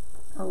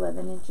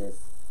 11 inches.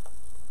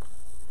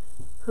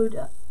 Who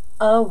does?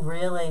 Oh,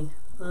 really?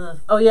 Ugh.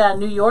 Oh, yeah,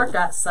 New York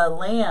got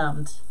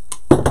slammed.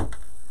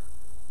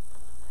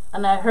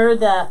 And I heard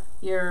that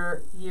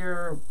your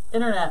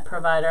internet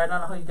provider, I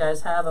don't know who you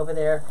guys have over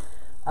there,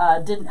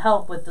 didn't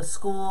help with the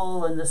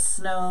school and the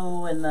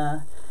snow and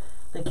the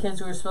kids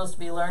who were supposed to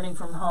be learning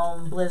from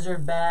home,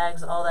 blizzard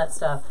bags, all that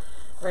stuff.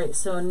 Right,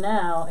 so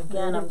now,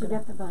 again, I'm going to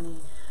get the bunny.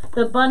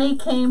 The bunny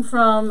came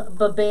from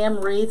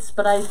Babam Wreaths,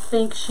 but I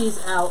think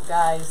she's out,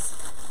 guys.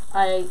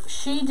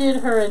 She did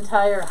her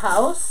entire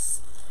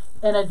house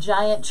in a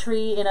giant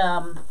tree in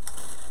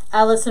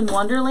Alice in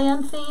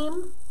Wonderland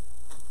theme.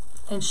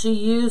 And she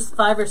used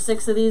 5 or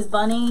 6 of these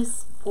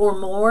bunnies or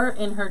more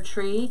in her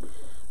tree.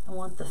 I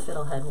want the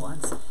fiddlehead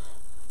ones.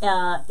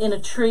 In a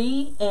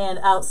tree and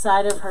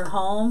outside of her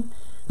home.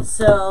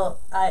 So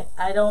I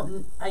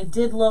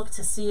did look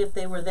to see if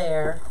they were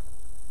there,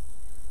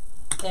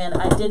 and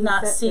I did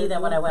not see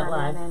them when I went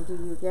live. And do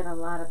you get a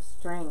lot of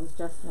strings?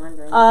 Just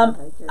wondering.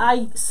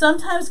 I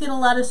sometimes get a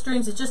lot of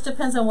strings. It just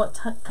depends on what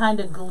kind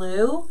of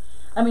glue.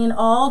 I mean,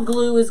 all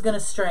glue is going to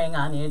string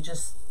on you.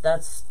 Just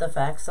that's the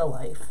facts of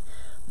life.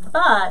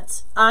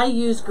 But I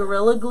use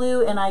Gorilla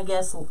Glue, and I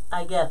guess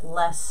I get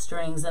less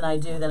strings than I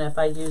do than if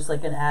I use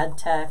like an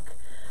Adtech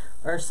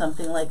or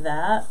something like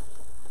that.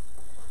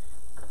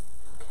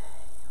 Okay,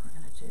 we're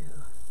going to do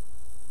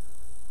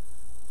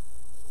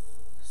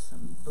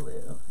some blue.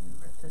 Let me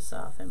rip this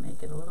off and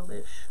make it a little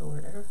bit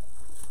shorter.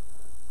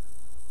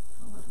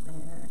 Go up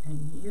there,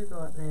 and you go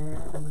up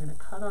there, and we're going to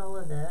cut all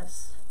of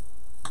this.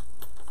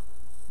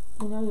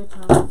 You know you're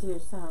talking to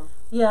yourself.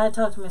 Yeah, I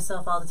talk to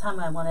myself all the time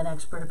when I want an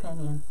expert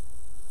opinion.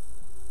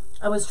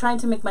 I was trying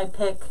to make my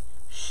pick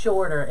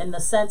shorter in the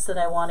sense that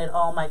I wanted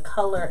all my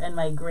color and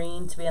my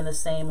green to be on the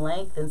same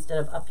length instead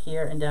of up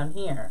here and down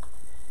here.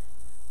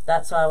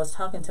 That's why I was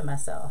talking to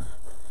myself.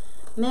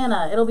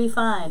 Nana, it'll be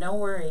fine, don't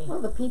worry. Well,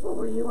 the people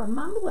where you were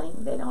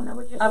mumbling, they don't know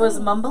what you're saying. I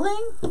was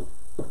mumbling?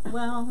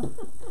 Well,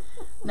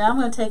 now I'm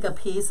going to take a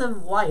piece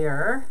of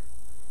wire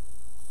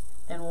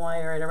and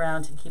wire it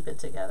around to keep it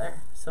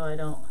together so I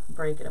don't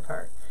break it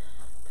apart,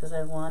 because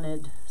I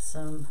wanted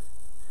some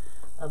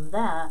of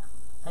that.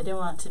 I didn't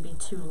want it to be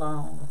too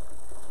long.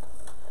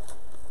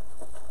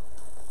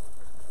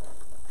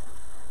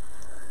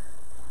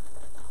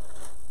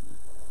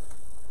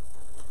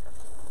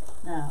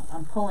 Now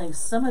I'm pulling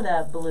some of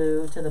that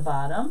blue to the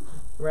bottom,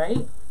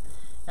 right?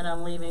 And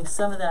I'm leaving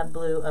some of that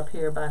blue up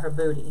here by her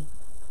booty.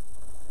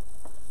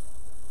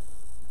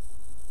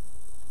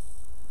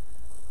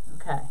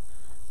 Okay.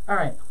 All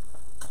right.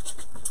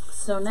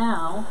 So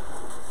now,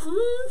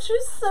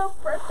 she's so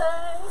pretty.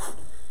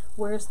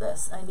 Where's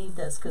this? I need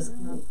this because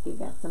you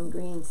got some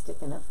green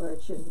sticking up where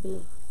it shouldn't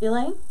be.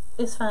 Elaine,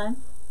 it's fine.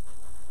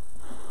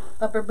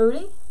 Upper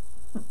booty.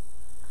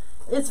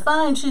 It's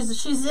fine.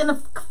 She's in a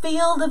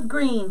field of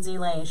greens,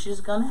 Elaine. She's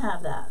gonna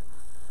have that.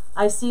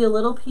 I see a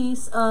little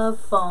piece of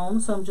foam,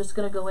 so I'm just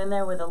gonna go in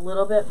there with a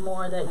little bit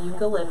more of that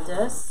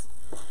eucalyptus.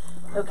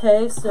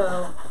 Okay,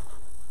 so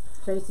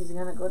Tracy's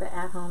gonna go to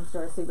At Home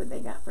Store see what they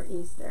got for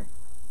Easter.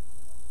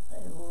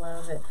 I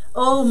love it.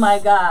 Oh my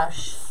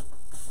gosh.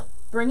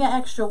 Bring an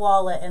extra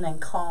wallet and then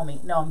call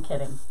me. No, I'm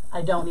kidding.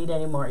 I don't need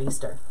any more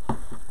Easter.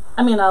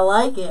 I mean, I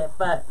like it,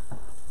 but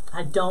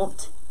I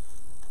don't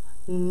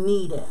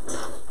need it.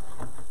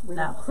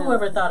 Now,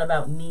 whoever thought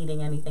about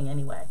needing anything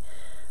anyway.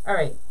 All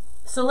right,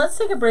 so let's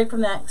take a break from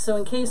that. So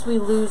in case we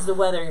lose the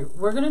weather,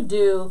 I'm gonna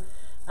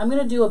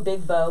do a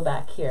big bow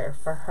back here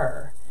for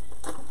her.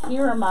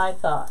 Here are my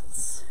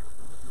thoughts.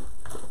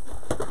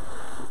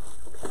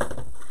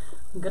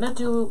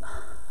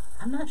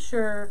 I'm not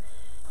sure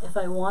if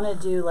I want to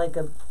do like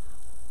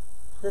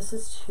this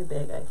is too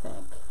big, I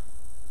think.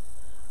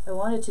 I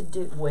wanted to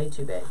do way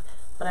too big,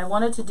 but I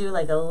wanted to do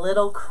like a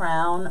little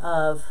crown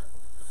of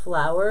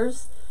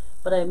flowers,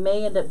 but I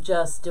may end up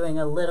just doing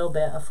a little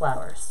bit of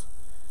flowers.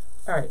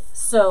 All right,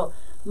 so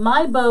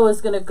my bow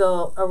is going to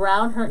go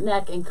around her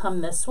neck and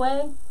come this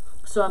way,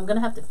 so I'm going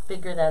to have to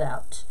figure that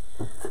out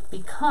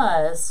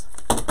because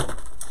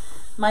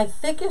my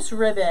thickest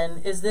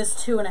ribbon is this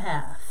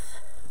 2.5.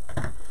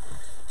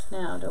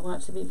 Now, do I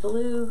want it to be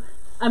blue?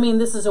 I mean,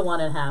 this is a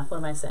 1.5. What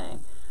am I saying?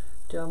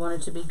 Do I want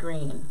it to be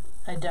green?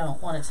 I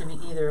don't want it to be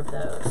either of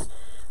those.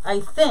 I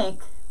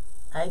think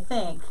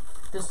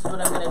this is what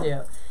I'm going to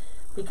do.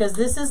 Because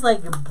this is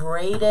like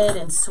braided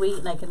and sweet,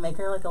 and I can make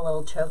her like a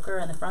little choker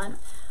in the front.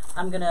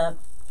 I'm going to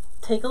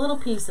take a little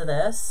piece of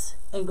this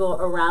and go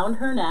around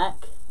her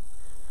neck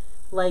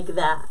like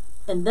that.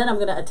 And then I'm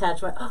going to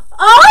attach my...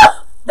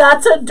 Oh!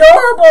 That's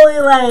adorable,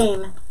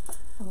 Elaine!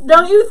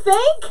 Don't you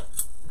think?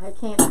 I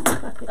can't.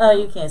 Oh,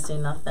 you can't see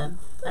nothing.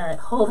 All right,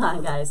 hold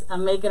on, guys.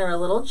 I'm making her a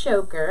little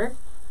choker.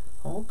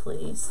 Hold,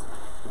 please.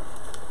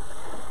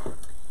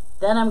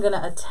 Then I'm going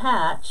to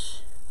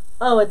attach.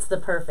 Oh, it's the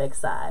perfect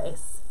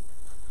size.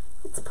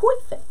 It's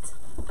perfect.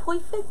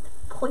 Perfect,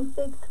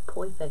 perfect,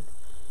 perfect.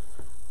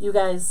 You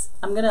guys,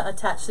 I'm going to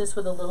attach this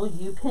with a little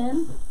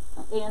U-pin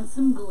and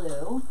some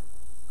glue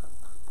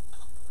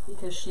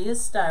because she is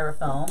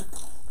styrofoam.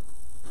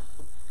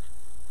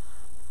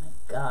 My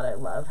God, I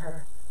love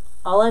her.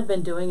 All I've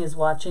been doing is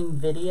watching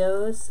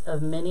videos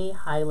of mini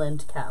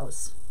Highland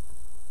cows.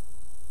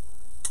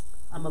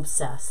 I'm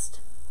obsessed.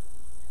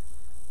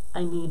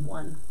 I need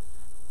one.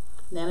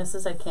 Nana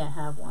says I can't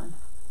have one.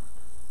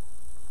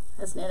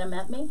 Has Nana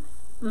met me?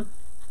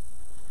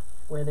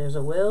 Where there's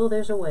a will,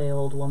 there's a way,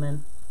 old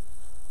woman.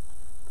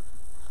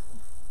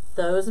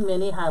 Those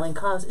mini Highland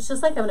cows, it's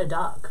just like having a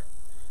dog.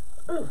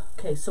 Ooh,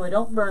 okay, so I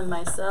don't burn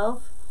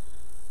myself.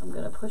 I'm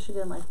going to push it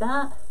in like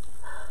that.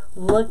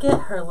 Look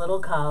at her little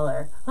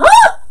collar.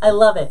 Ah! I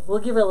love it. We'll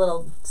give her a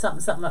little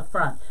something up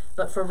front.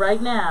 But for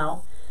right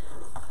now,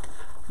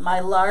 my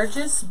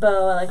largest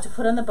bow I like to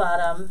put on the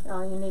bottom.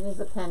 All you need is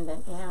a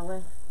pendant, yeah.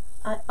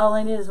 All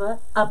I need is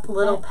what? A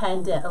little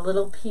pendant, a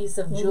little piece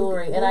of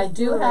jewelry. And I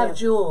do have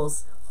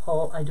jewels.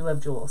 Oh, I do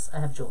have jewels. I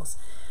have jewels.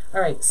 All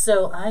right,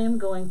 so I am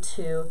going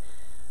to,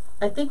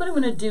 I think what I'm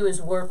going to do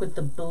is work with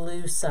the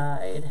blue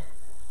side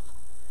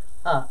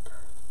up.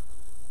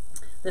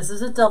 This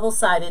is a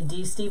double-sided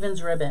D.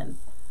 Stevens ribbon.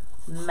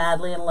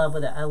 Madly in love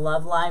with it. I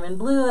love lime and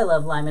blue. I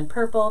love lime and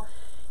purple.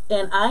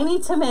 And I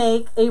need to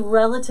make a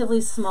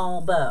relatively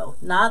small bow.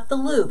 Not the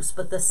loops,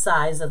 but the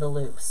size of the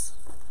loops.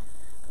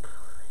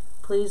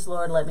 Please,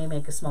 Lord, let me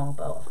make a small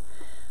bow.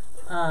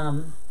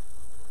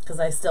 Because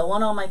I still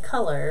want all my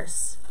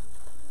colors.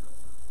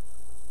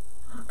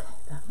 Okay,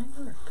 that might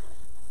work.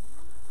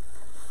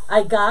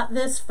 I got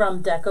this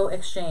from Deco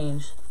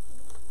Exchange.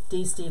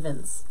 D.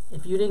 Stevens.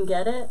 If you didn't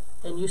get it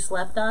and you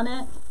slept on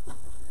it,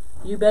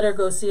 you better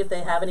go see if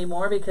they have any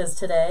more, because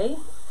today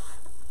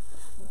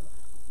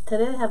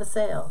they have a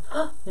sale.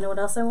 You know what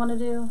else I want to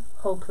do?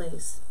 Hold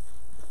please.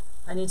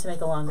 I need to make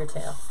a longer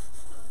tail.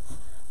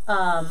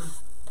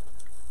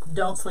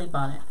 Don't sleep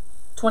on it.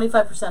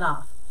 25%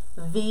 off.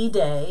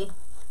 V-Day,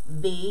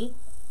 D-A-Y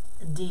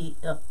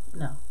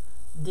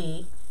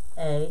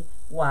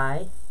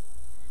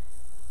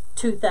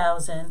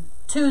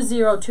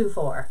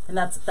 2024, and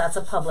that's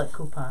a public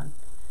coupon.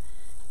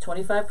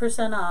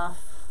 25% off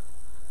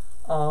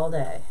all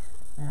day.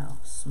 Now,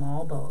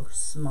 small bow,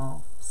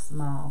 small.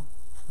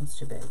 That's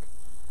too big.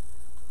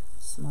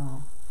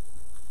 Small.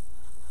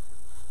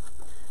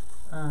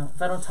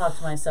 If I don't talk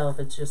to myself,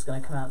 it's just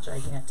going to come out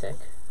gigantic.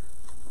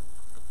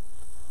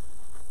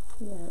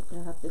 Yeah,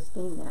 you'll have to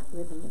steam that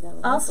ribbon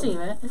development. I'll steam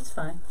it. It's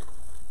fine.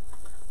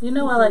 You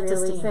know I like to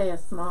steam. You say a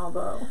small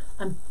bow.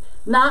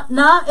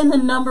 Not in the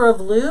number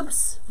of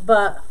loops,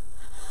 but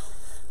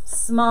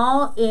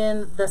small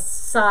in the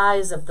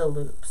size of the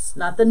loops,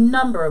 not the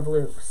number of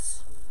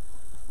loops.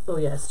 Oh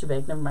yeah, it's too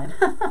big. Never mind.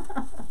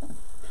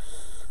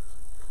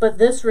 But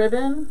this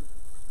ribbon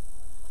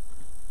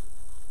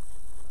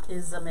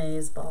is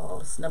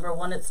amazeballs. Number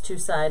one, it's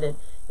two-sided.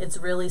 It's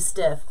really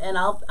stiff, and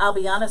I'll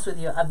be honest with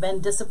you. I've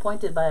been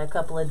disappointed by a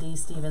couple of D.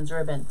 Stevens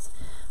ribbons.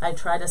 I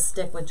try to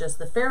stick with just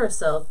the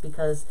Ferrosilk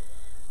because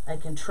I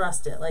can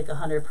trust it like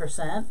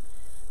 100%.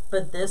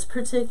 But this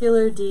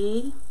particular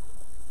D,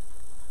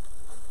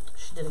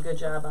 she did a good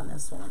job on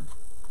this one.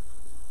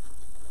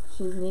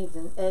 She needs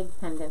an egg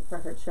pendant for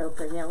her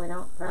choker. Yeah, we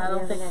don't. I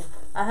don't think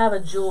I have a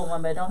jewel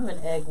one, but I don't have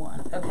an egg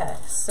one. Okay,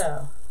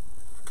 so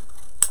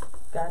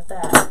got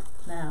that.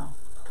 Now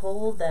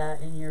hold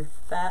that in your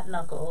fat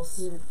knuckles.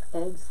 You have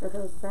eggs for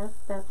that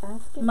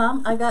basket?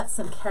 Mom, I got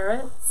some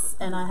carrots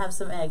and I have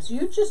some eggs.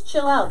 You just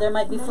chill out. There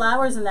might be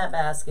flowers in that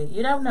basket.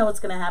 You don't know what's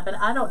going to happen.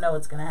 I don't know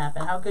what's going to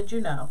happen. How could you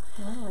know?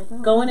 No, I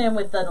don't. Going in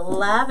with the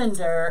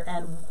lavender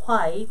and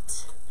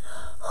white.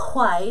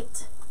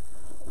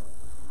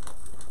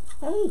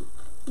 Hey,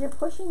 you're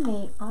pushing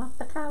me off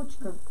the couch.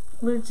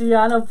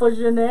 Luciano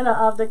pushing Nana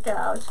off the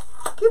couch.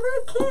 Give her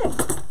a kick.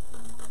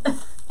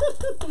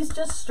 He's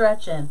just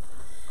stretching.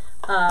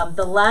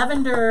 The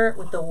lavender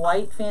with the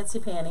white fancy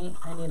panty.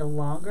 I need a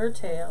longer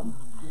tail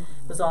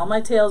because all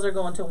my tails are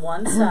going to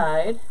one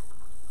side.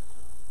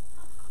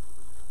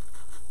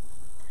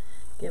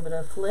 Give it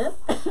a flip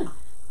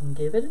and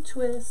give it a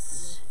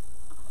twist.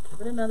 Give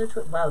it another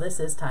twist. Wow, this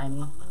is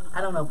tiny. I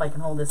don't know if I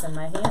can hold this in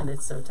my hand.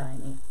 It's so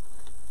tiny.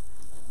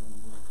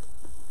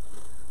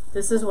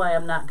 This is why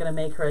I'm not going to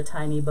make her a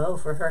tiny bow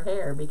for her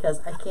hair, because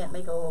I can't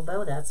make a little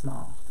bow that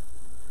small.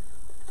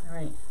 All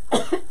right.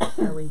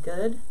 Are we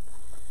good?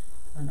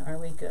 And are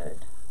we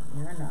good?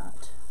 We are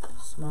not.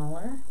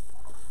 Smaller,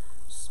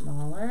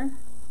 smaller,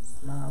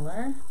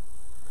 smaller.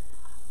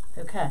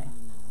 Okay.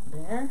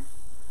 There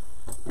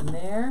and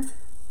there.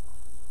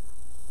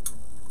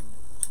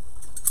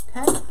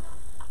 Okay.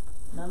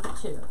 Number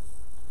 2.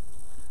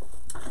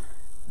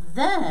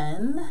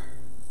 Then,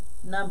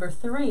 number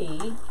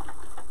 3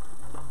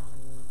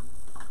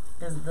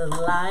 is the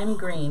lime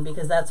green,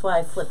 because that's why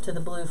I flipped to the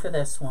blue for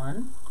this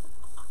one.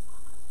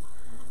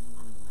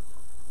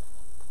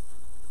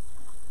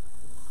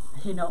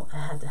 You know, I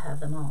had to have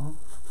them all.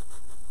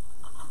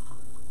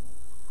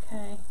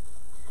 Okay.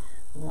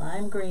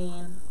 Lime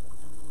green.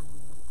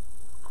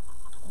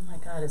 Oh my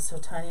God, it's so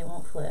tiny it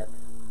won't flip.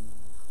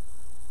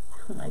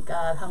 Oh my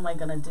God, how am I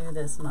going to do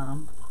this,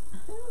 Mom?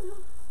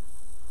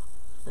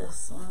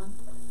 This one.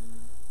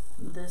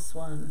 This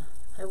one.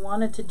 I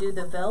wanted to do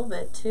the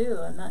velvet too.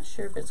 I'm not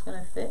sure if it's going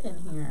to fit in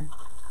here.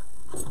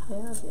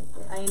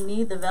 I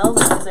need the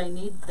velvet because I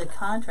need the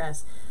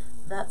contrast.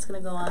 That's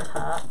going to go on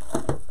top.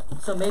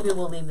 So maybe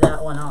we'll leave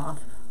that one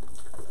off.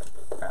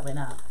 Probably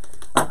not.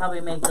 I'll probably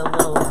make the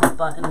little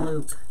button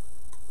loop.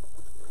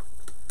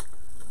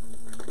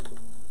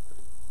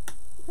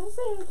 Can I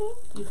say anything?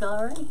 You feel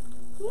alright?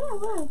 Yeah,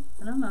 why?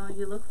 I don't know.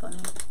 You look funny.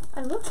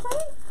 I look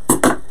funny?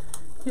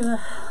 You're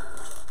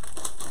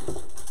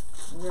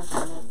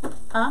funny.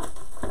 Huh?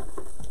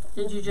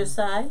 Did you just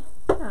sigh?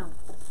 No.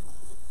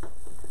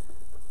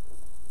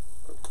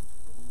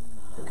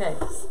 Okay,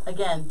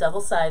 again,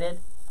 double-sided.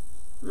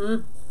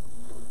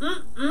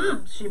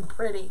 She's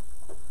pretty.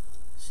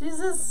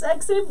 She's a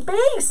sexy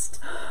beast.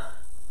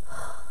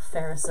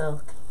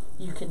 Ferrosilk.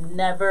 You can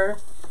never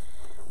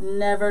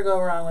go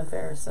wrong with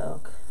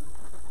Ferrosilk.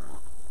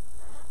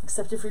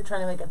 except if you're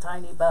trying to make a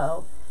tiny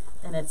bow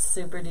and it's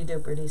super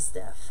de-duper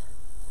stiff.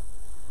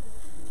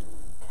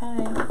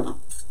 Okay.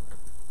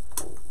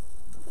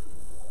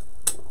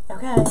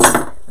 Okay,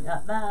 we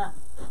got that.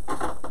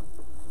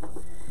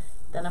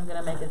 Then I'm going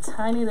to make a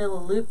tiny little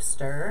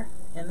loopster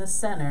in the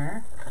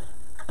center.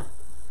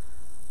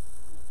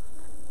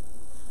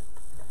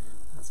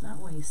 Let's not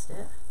waste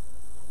it.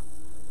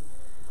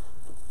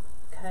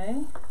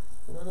 Okay,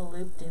 a little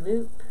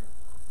loop-de-loop.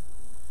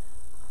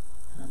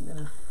 And I'm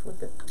going to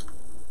flip it.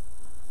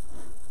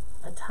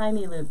 A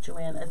tiny loop,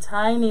 Joanne, a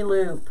tiny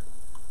loop.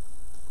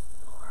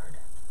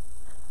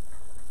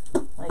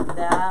 Lord. Like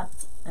that,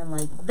 and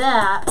like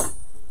that.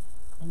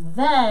 And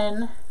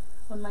then,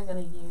 what am I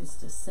going to use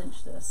to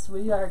cinch this?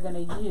 We are going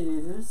to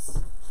use,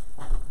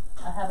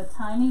 I have a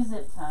tiny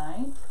zip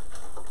tie.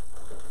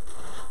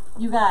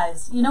 You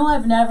guys, you know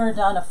I've never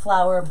done a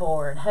flower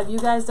board. Have you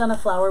guys done a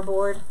flower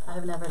board? I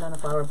have never done a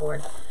flower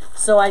board.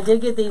 So I did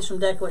get these from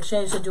Deco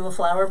Exchange to do a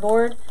flower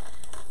board,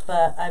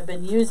 but I've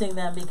been using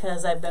them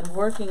because I've been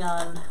working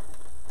on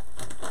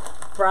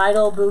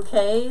bridal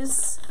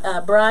bouquets,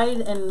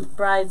 bride and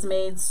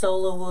bridesmaid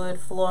solo wood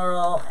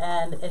floral,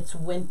 and it's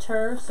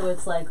winter, so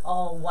it's like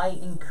all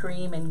white and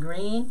cream and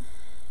green,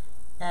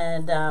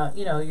 and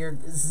you know, you're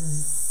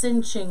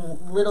cinching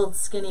little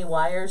skinny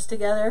wires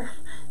together.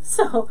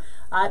 So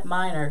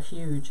mine are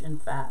huge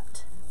and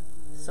fat,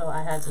 so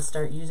I had to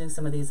start using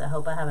some of these. I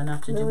hope I have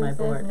enough to do my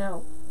board.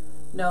 No.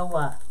 No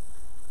what?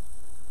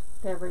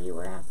 Whatever you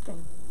were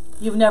asking.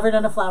 You've never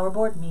done a flower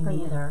board? Me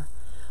neither.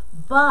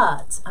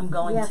 But I'm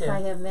going to. Yes,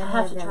 I have many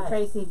of them.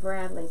 Tracy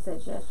Bradley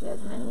says yes, she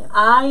has many of them.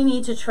 I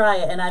need to try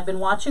it, and I've been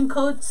watching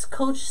Coach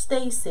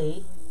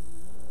Stacy.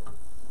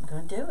 I'm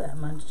going to do it.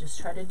 I'm going to just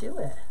try to do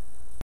it.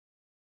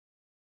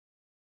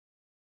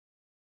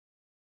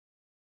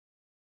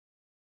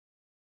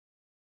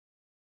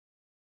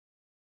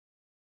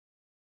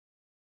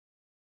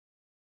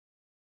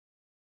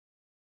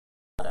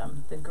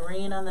 The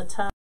green on the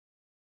top.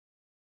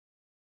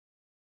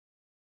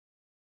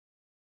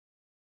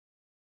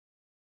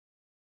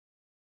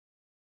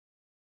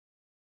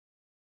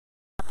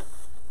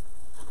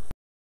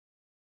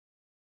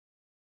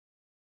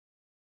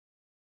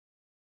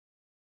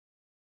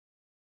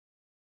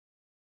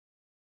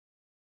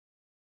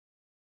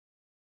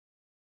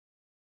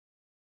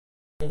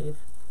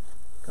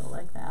 Go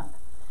like that.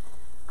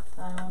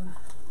 Down,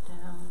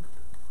 down.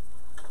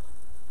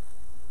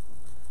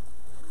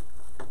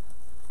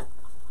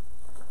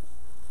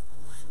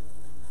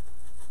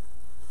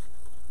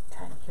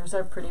 Okay, here's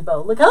our pretty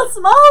bow. Look how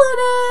small it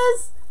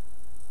is!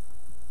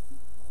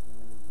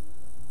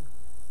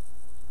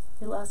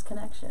 We lost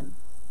connection.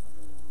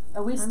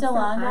 Are we still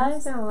on, guys?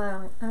 I'm still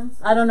on.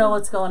 I don't know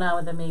what's going on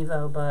with the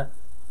Mevo, but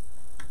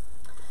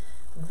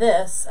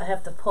this I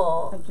have to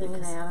pull.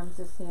 Adrienne Adams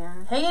is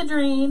here. Hey,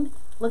 Adrienne.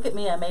 Look at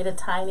me. I made a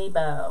tiny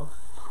bow.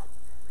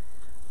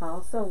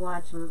 Also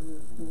watch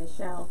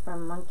Michelle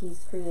from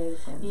Monkey's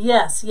Creation.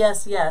 Yes,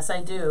 yes, yes,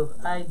 I do.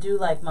 I do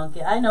like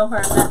Monkey. I know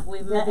her.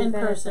 We've met in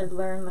person.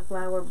 Learn the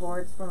flower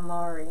boards from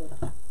Lori.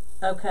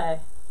 Okay.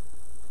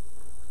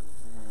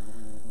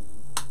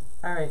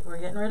 All right, we're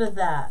getting rid of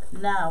that.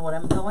 Now, what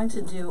I'm going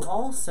to do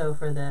also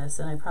for this,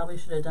 and I probably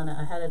should have done it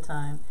ahead of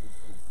time,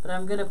 but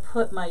I'm going to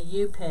put my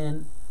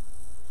U-pin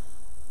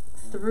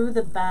through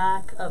the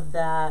back of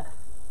that,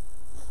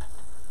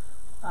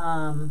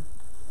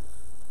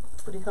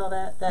 what do you call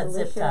that? That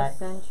zip tie.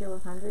 Sent you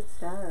 100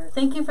 stars.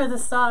 Thank you for the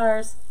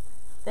stars.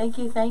 Thank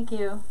you, thank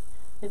you.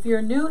 If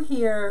you're new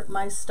here,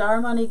 my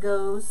star money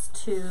goes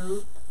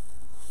to,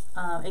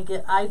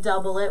 I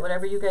double it.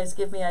 Whatever you guys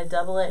give me, I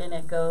double it, and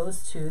it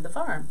goes to the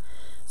farm.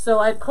 So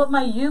I put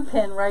my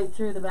U-pin right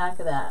through the back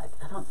of that.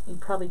 You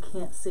probably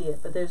can't see it,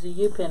 but there's a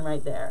U-pin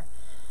right there.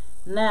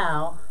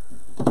 Now,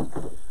 I'm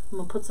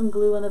going to put some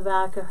glue in the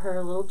back of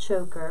her little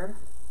choker.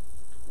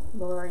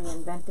 Lori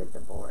invented the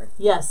board.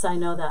 Yes, I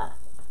know that.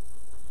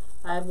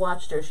 I've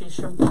watched her. She's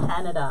from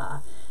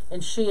Canada,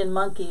 and she and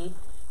Monkey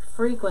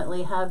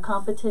frequently have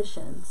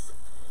competitions.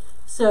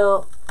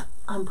 So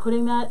I'm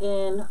putting that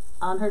in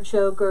on her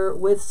choker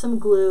with some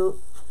glue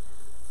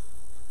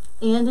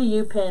and a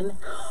U-pin.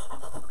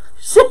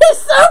 She's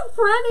so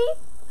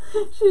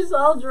pretty. She's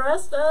all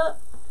dressed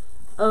up.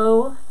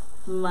 Oh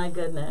my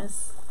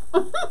goodness.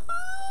 What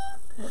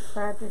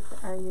project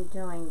are you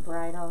doing,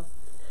 bridal?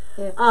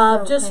 If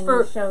just can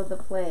for you show the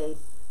place?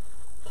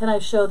 Can I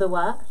show the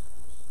what?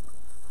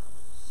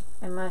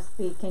 It must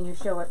be. Can you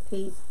show it,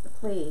 please?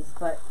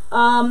 But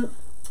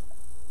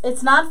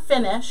it's not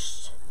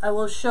finished. I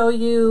will show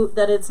you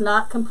that it's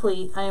not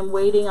complete. I am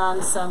waiting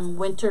on some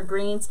winter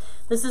greens.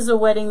 This is a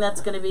wedding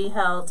that's going to be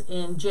held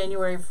in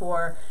January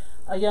for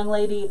a young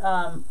lady.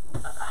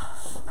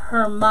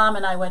 Her mom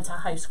and I went to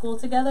high school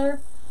together,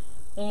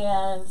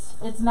 and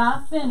it's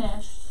not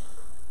finished,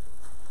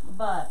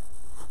 but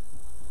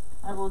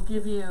I will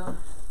give you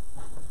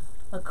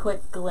a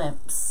quick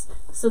glimpse.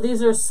 So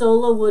these are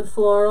solo wood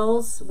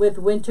florals with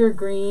winter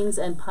greens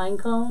and pine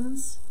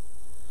cones.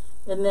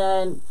 And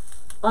then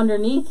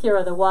underneath here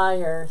are the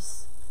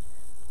wires.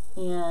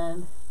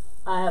 And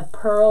I have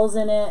pearls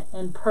in it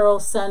and pearl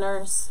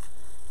centers,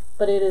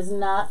 but it is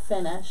not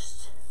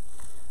finished.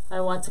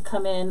 I want to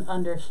come in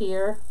under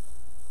here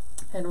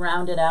and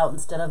round it out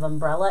instead of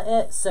umbrella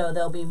it, so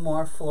there'll be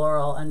more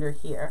floral under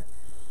here.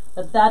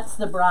 But that's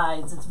the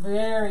brides. It's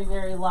very,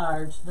 very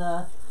large.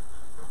 The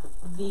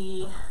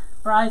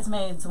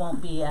bridesmaids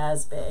won't be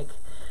as big.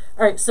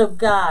 All right, so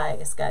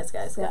guys.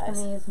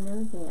 Stephanie is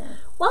new here.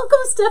 Welcome,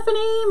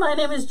 Stephanie. My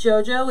name is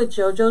JoJo with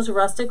JoJo's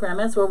Rustic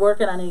Remnants. We're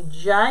working on a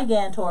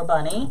Gigantor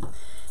bunny,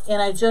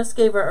 and I just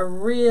gave her a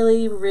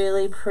really,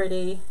 really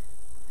pretty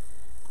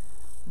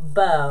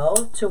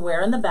bow to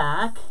wear in the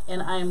back,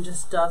 and I'm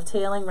just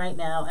dovetailing right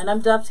now, and I'm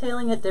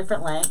dovetailing at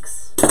different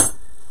lengths.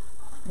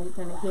 Are you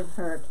going to give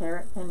her a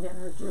carrot pendant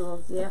or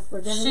jewels? Yes,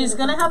 we're going to. She's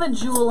going to have a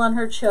jewel on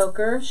her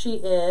choker. She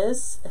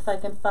is, if I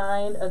can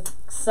find a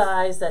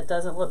size that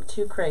doesn't look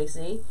too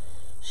crazy.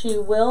 She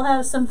will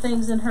have some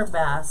things in her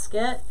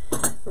basket.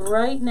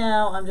 Right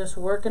now, I'm just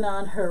working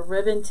on her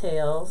ribbon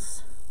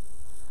tails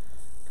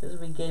because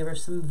we gave her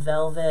some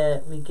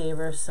velvet. We gave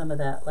her some of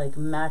that like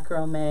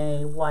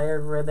macrame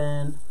wired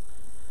ribbon,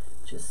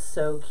 which is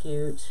so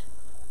cute.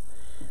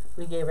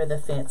 We gave her the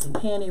fancy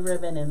panty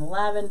ribbon in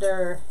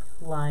lavender,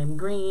 lime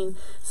green.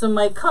 So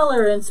my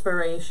color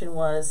inspiration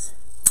was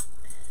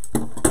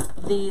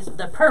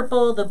the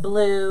purple, the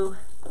blue,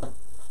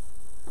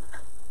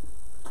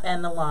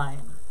 and the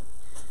lime.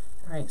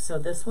 All right, so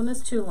this one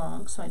is too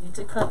long, so I need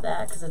to cut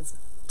that because it's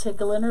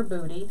tickling her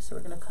booty, so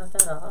we're going to cut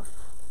that off.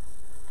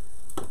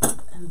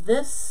 And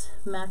this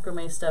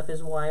macrame stuff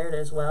is wired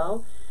as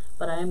well,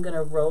 but I am going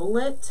to roll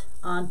it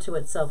onto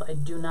itself. I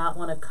do not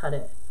want to cut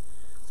it.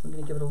 So I'm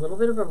going to give it a little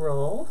bit of a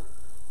roll.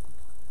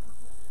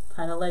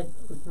 Kind of like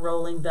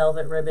rolling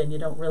velvet ribbon. You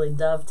don't really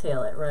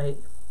dovetail it, right?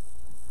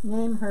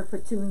 Name her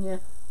Petunia.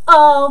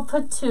 Oh,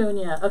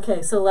 Petunia.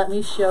 Okay, so let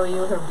me show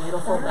you her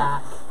beautiful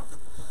back.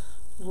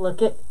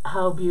 Look at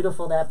how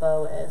beautiful that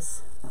bow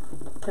is.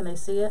 Can they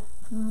see it?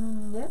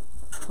 Yep.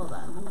 Hold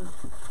on.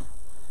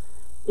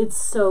 It's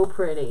so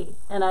pretty.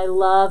 And I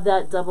love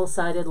that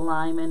double-sided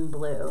lime and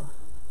blue.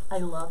 I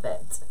love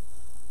it.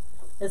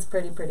 It's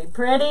pretty, pretty,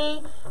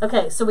 pretty.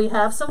 Okay, so we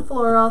have some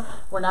floral.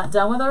 We're not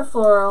done with our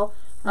floral.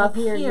 Up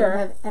here you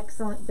have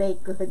excellent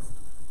baked goods.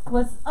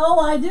 Oh,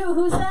 I do.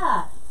 Who's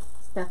that?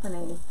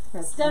 Stephanie.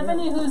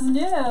 Stephanie, who's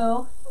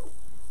new.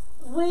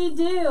 We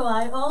do.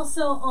 I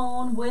also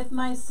own, with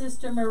my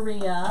sister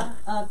Maria,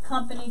 a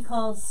company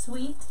called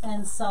Sweet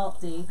and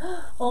Salty.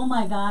 Oh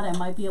my God, I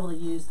might be able to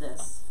use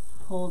this.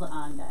 Hold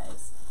on,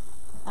 guys.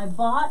 I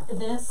bought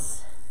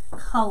this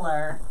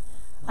color.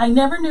 I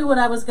never knew what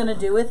I was going to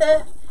do with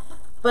it,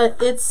 but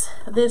it's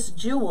this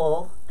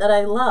jewel that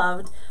I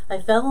loved. I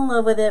fell in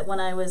love with it when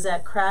I was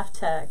at Craft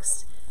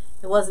Text.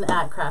 It wasn't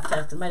at Craft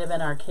Text. It might have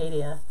been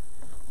Arcadia.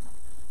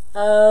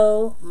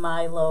 Oh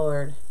my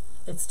Lord.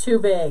 It's too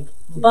big,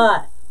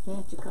 but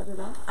can't you cut it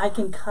off? I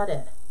can cut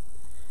it.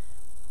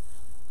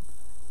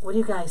 What do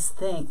you guys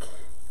think?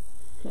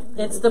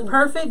 Really it's the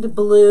perfect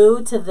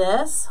blue to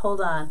this. Hold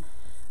on.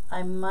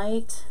 I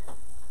might.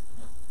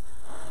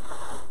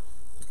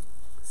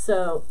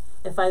 So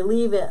if I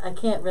leave it, I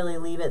can't really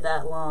leave it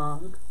that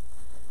long.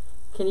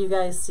 Can you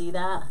guys see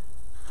that?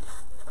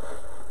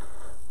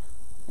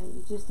 Yeah,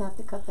 you just have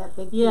to cut that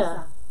big piece Yeah.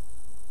 off.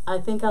 I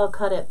think I'll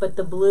cut it, but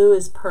the blue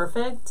is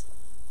perfect.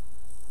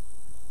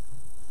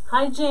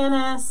 Hi,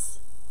 Janice.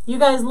 You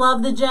guys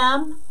love the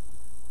gem?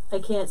 I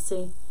can't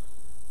see.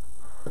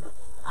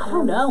 I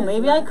don't know.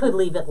 Maybe I could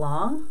leave it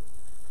long.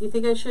 You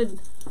think I should?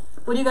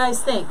 What do you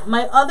guys think?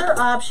 My other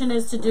option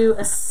is to do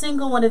a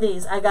single one of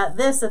these. I got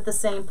this at the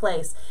same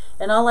place.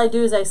 And all I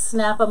do is I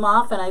snap them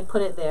off and I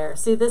put it there.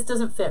 See, this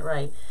doesn't fit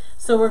right.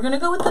 So we're going to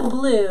go with the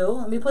blue.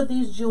 Let me put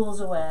these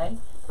jewels away.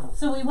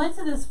 So we went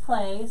to this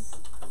place.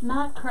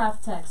 Not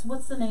Craft Text.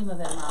 What's the name of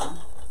it, Mom?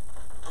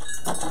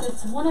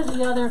 It's one of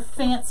the other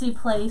fancy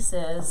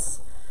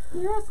places.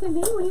 You're asking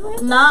me where you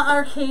went? Not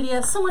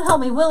Arcadia. Someone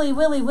help me.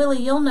 Willie,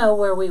 you'll know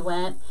where we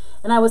went.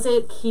 And I was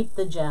able to keep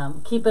the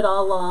gem. Keep it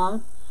all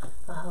long.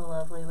 Oh, how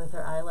lovely with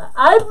her eyelash.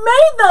 I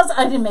made those.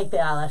 I didn't make the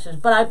eyelashes,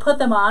 but I put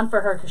them on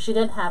for her because she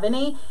didn't have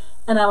any.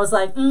 And I was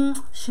like,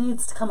 she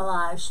needs to come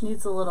alive. She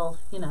needs a little,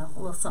 you know, a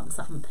little something,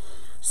 something.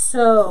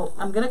 So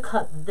I'm going to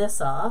cut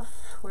this off.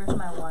 Where's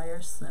my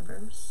wire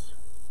snippers?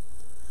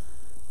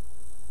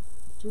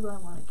 Do I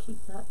want to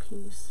keep that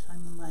piece? I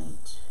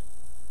might.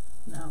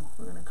 No,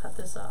 we're going to cut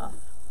this off.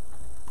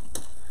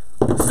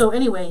 So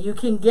anyway, you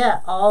can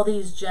get all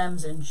these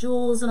gems and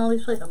jewels and all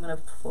these places. I'm going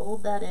to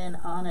fold that in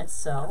on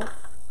itself.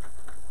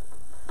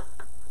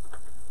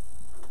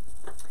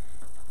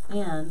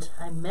 And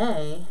I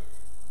may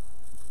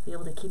be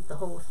able to keep the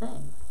whole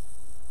thing.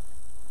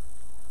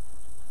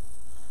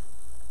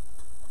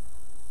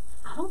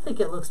 I don't think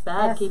it looks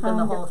bad keeping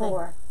the whole thing.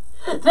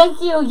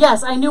 Thank you.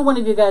 Yes, I knew one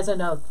of you guys would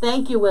know.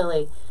 Thank you,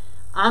 Willie.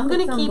 I'm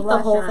going to keep the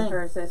whole thing.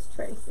 Her, says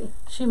Tracy.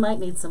 She might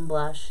need some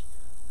blush.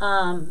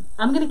 I'm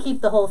going to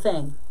keep the whole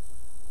thing.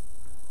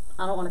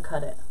 I don't want to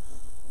cut it.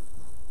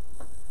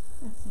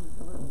 That seems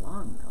a little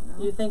long, though. No?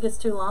 You think it's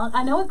too long?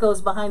 I know it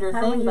goes behind her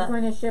How thing, are you but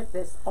going to ship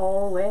this?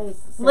 Always.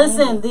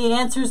 listen, the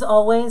answer's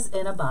always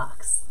in a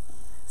box.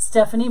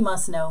 Stephanie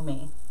must know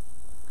me.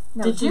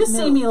 No, Did you she's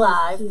see new. me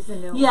live? She's a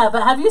new Yeah, one.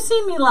 but have you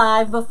seen me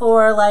live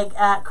before, like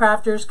at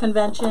Crafters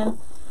Convention?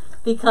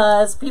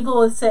 Because people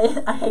would say,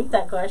 I hate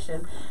that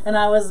question, and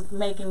I was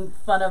making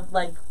fun of,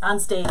 like, on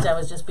stage I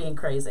was just being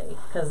crazy,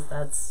 because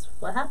that's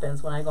what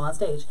happens when I go on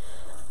stage.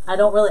 I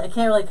can't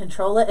really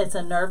control it. It's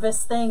a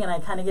nervous thing, and I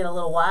kind of get a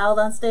little wild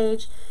on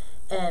stage,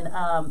 and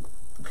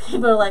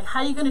people are like, how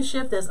are you going to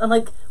ship this? I'm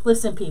like,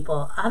 listen,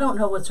 people, I don't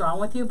know what's wrong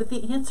with you, but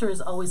the answer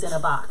is always in a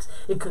box.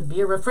 It could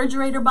be a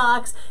refrigerator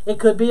box, it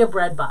could be a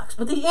bread box,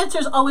 but the answer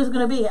is always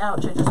going to be,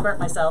 ouch, I just burnt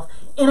myself,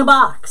 in a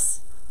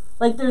box.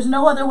 Like, there's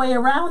no other way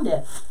around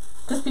it.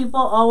 Because people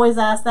always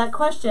ask that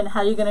question,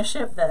 how are you going to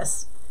ship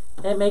this?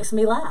 It makes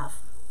me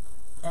laugh.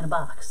 In a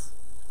box.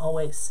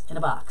 Always in a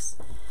box.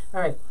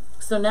 All right,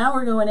 so now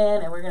we're going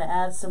in and we're going to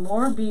add some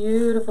more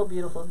beautiful,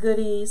 beautiful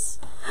goodies.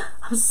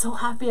 I'm so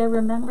happy I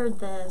remembered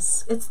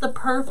this. It's the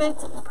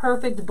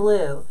perfect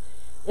blue.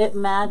 It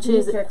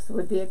matches. Beatrix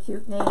would be a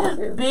cute name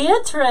too.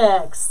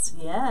 Beatrix,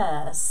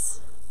 yes.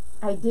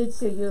 I did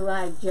see you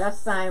live,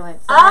 just silent.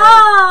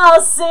 Oh,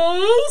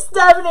 see?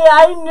 Stephanie,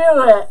 I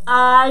knew it.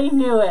 I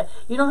knew it.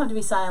 You don't have to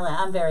be silent.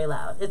 I'm very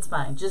loud. It's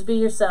fine. Just be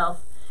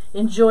yourself.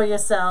 Enjoy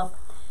yourself.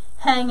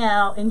 Hang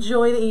out.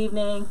 Enjoy the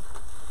evening.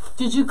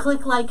 Did you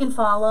click like and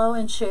follow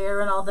and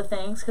share and all the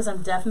things? Because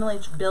I'm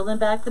definitely building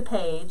back the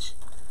page.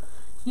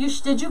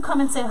 Did you come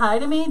and say hi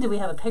to me? Did we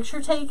have a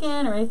picture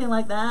taken or anything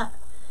like that?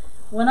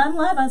 When I'm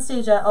live on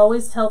stage, I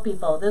always tell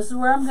people, this is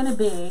where I'm going to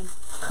be.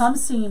 Come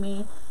see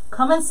me.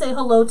 Come and say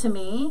hello to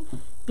me,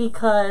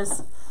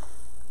 because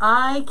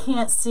I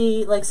can't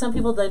see, like some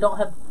people, they don't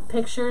have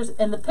pictures,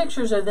 and the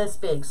pictures are this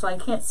big, so I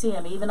can't see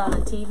them. Even on the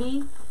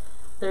TV,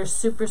 they're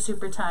super,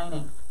 super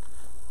tiny.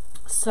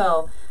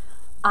 So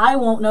I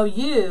won't know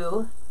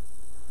you,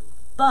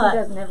 but... She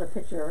doesn't have a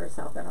picture of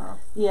herself at all.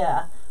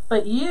 Yeah,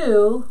 but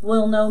you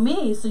will know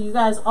me, so you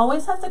guys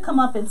always have to come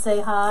up and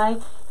say hi,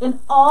 and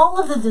all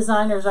of the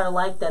designers are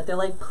like that. They're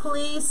like,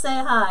 please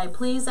say hi,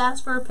 please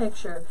ask for a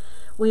picture.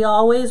 We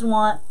always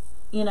want,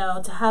 you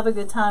know, to have a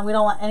good time. We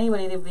don't want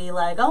anybody to be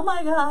like, oh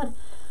my God,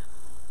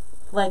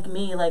 like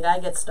me, like I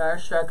get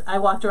starstruck. I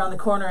walked around the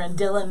corner and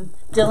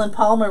Dylan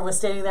Palmer was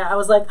standing there. I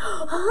was like,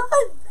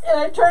 and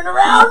I turned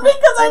around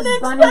because I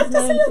didn't expect to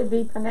see him. Bunny's name should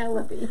be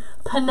Penelope.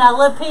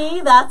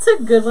 Penelope, that's a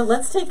good one.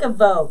 Let's take a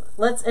vote.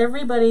 Let's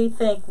everybody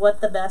think what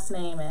the best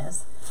name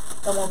is,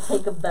 and we'll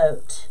take a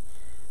vote.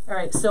 All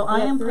right, so I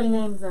am three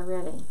names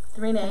already.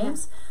 3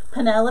 names: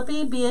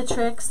 Penelope,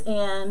 Beatrix,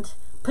 and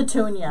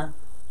Petunia.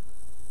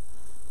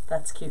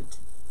 That's cute.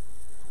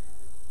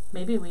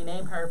 Maybe we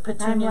name her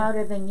Petunia. I'm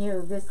louder than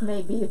you. This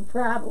may be a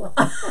problem.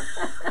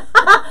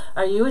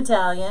 Are you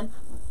Italian?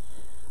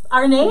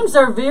 Our names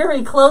are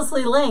very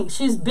closely linked.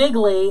 She's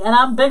Bigley and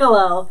I'm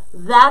Bigelow.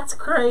 That's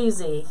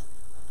crazy.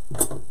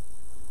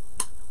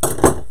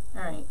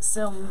 Alright,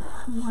 so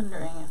I'm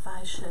wondering if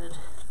I should,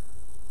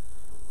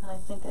 and I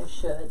think I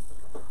should,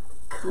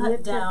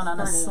 cut down on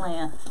a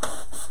slant.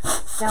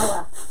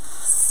 Stella.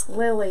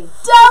 Lily.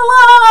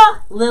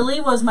 Stella! Lily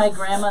was my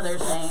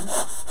grandmother's name.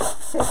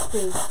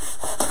 Pixie.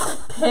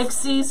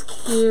 Pixie's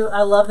cute.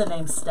 I love the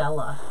name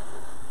Stella.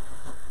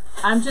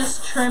 I'm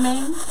just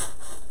trimming.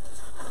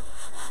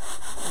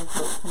 I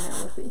hate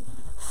Penelope.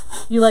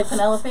 You like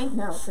Penelope?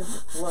 No, this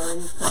is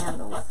Glory's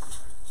candles.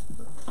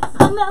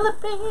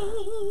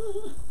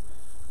 Penelope!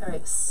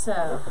 Alright,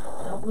 so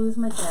don't lose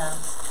my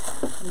gems.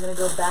 I'm going to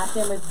go back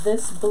in with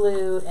this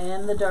blue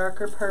and the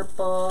darker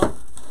purple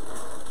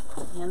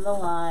and the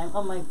lime.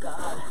 Oh my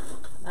God.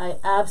 I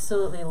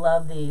absolutely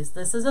love these.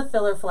 This is a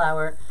filler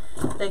flower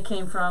that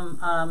came from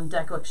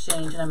Deco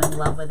Exchange, and I'm in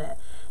love with it.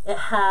 It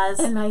has...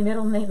 And my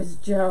middle name is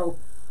Joe.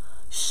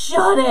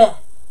 Shut it!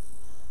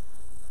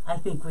 I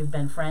think we've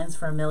been friends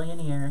for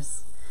 1,000,000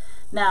 years.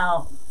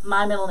 Now,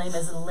 my middle name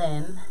is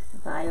Lynn.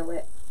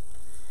 Violet.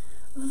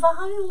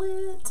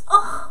 Violet.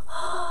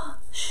 Oh,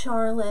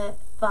 Charlotte.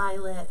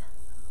 Violet.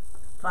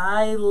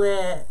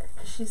 Violet.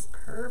 Because she's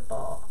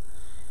purple.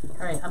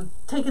 Alright, I'm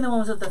taking the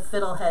ones with the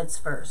fiddleheads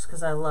first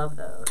because I love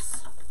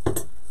those.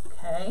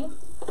 Okay.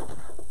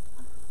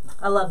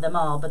 I love them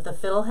all, but the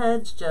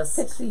fiddleheads just...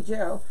 Pixie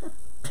Joe.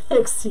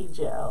 Pixie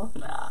Joe.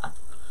 Nah.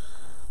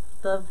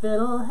 The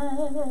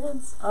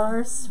fiddleheads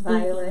are speaking.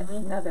 Violet.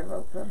 Another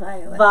vote for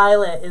Violet.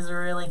 Violet is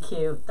really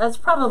cute. That's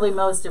probably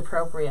most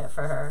appropriate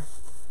for her.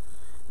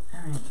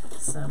 Alright,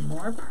 so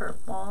more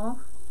purple.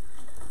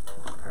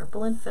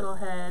 Purple and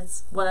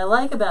fiddleheads. What I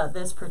like about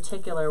this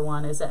particular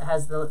one is it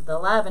has the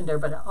lavender,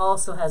 but it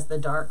also has the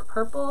dark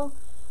purple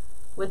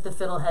with the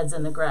fiddleheads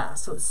in the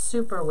grass. So it's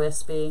super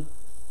wispy.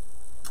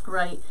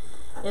 Right?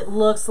 It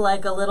looks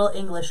like a little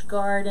English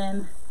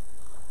garden.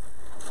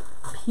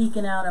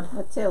 Peeking out of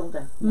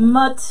Matilda.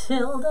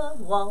 Matilda,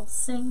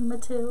 waltzing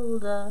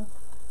Matilda.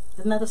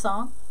 Isn't that a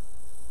song?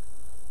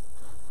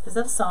 Is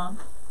that a song?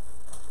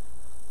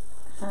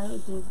 How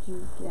did you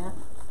get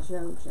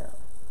JoJo?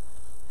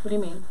 What do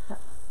you mean?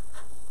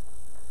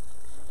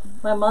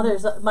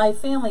 My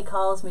family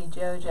calls me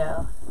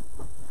JoJo.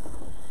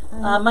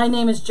 My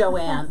name is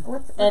Joanne.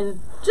 And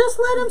just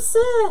let him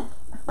sit.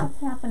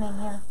 What's happening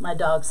here? My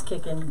dog's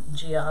kicking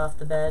Gia off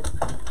the bed.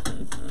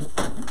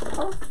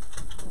 Oh,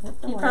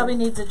 He probably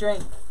needs a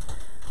drink.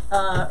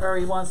 Or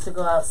he wants to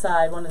go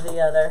outside, one or the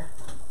other.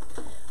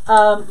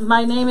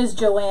 My name is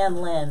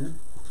Joanne Lynn.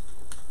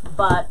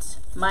 But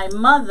my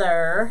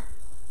mother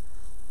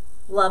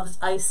loves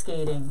ice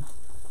skating.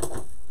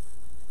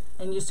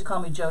 And used to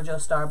call me JoJo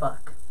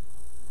Starbuck.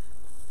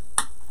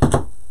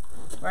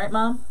 Right,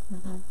 Mom?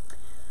 Mm-hmm.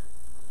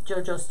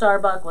 JoJo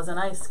Starbuck was an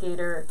ice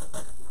skater,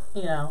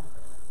 you know,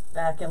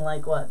 back in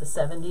like what, the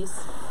 70s?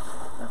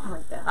 Something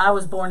like that. I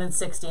was born in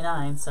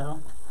 69,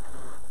 so.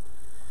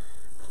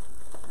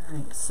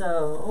 Alright,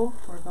 so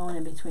we're going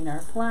in between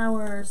our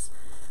flowers.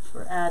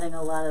 We're adding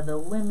a lot of the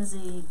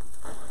whimsy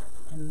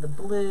and the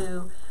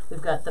blue.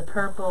 We've got the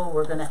purple.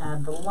 We're going to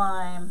add the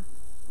lime.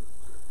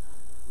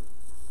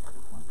 I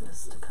want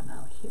this to come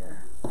out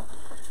here.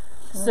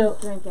 So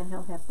drinking,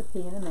 he'll have to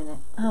pee in a minute.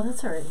 Oh,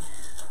 that's all right.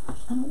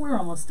 We're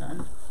almost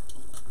done.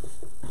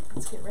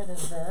 Let's get rid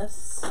of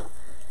this.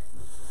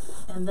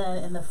 And then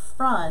in the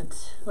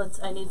front,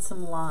 I need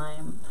some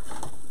lime.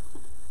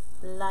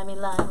 Limey,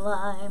 lime,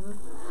 lime.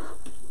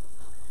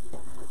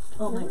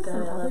 Oh my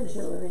God, I love these.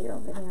 Jewelry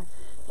over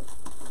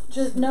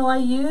there. No, I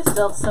used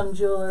some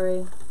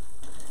jewelry.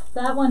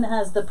 That one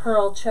has the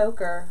pearl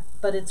choker,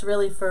 but it's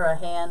really for a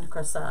hand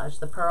corsage.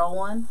 The pearl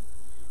one,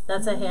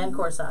 that's a hand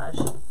corsage.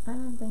 I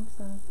don't think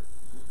so.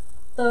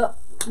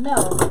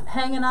 No,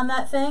 hanging on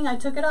that thing, I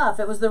took it off.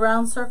 It was the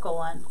round circle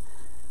one.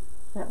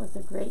 That was a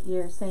great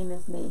year, same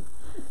as me.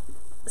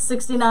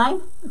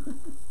 69?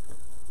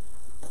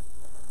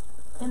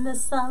 In the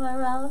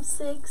summer of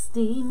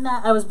 69.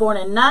 I was born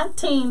in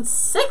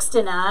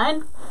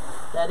 1969.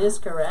 That is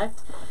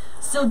correct.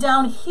 So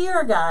down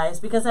here, guys,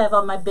 because I have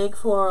all my big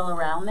floral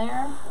around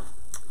there,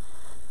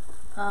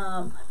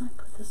 I might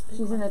put this big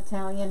She's one. an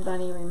Italian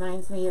bunny.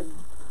 Reminds me of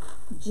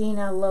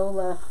Gina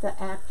Lola, the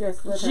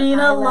actress with Gina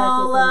her eyelashes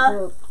Lola. and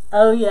droop.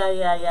 Oh,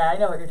 yeah. I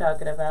know what you're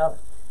talking about.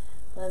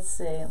 Let's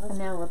see.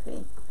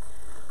 Penelope.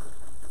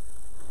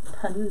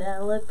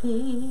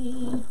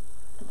 Penelope. I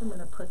think I'm going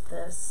to put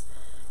this.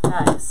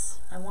 Guys,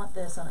 I want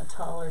this on a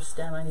taller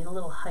stem. I need a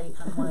little height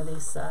on one of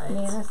these sides.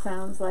 Nana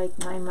sounds like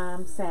my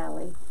mom,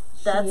 Sally.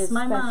 That's she is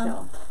my special.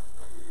 mom.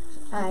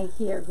 I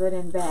hear good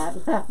and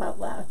bad. Laugh out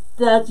loud.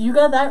 You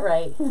got that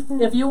right.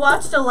 If you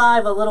watched a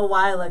live a little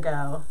while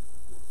ago,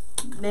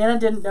 Nana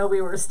didn't know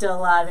we were still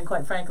alive, and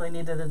quite frankly,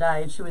 neither did I.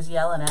 And she was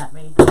yelling at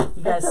me.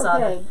 You guys saw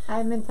that.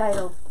 I'm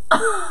entitled.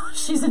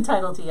 She's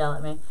entitled to yell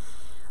at me.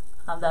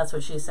 That's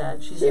what she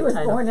said. She was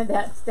born in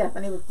that.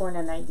 Stephanie was born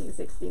in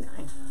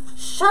 1969.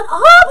 Shut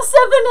up,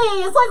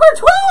 Stephanie! It's like we're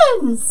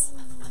twins!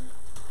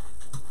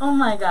 Oh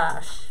my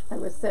gosh. I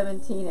was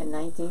 17 in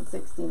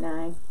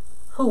 1969.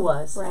 Who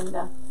was?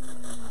 Brenda.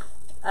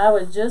 I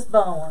was just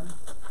born.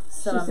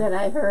 So she said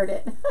I heard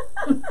it.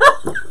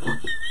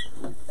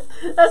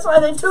 That's why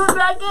they tuned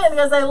back in,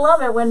 because they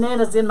love it when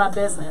Nana's in my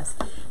business.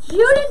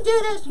 You didn't do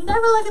this. You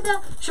never look at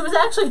that. She was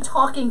actually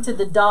talking to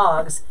the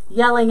dogs,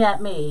 yelling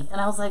at me.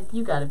 And I was like,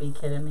 you gotta be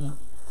kidding me.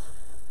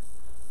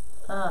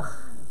 Ugh.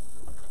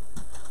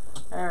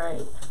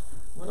 Alright.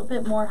 A little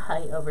bit more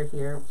height over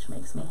here, which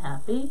makes me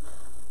happy.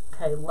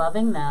 Okay,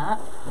 loving that.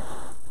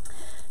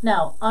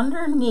 Now,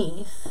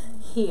 underneath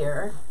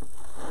here,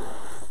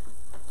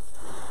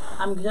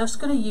 I'm just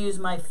going to use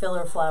my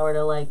filler flower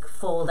to like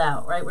fold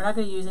out, right? We're not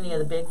going to use any of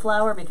the big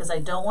flower because I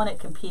don't want it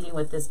competing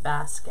with this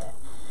basket.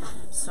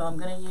 So I'm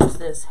going to use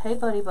this. Hey,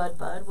 buddy, bud,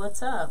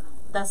 what's up?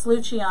 That's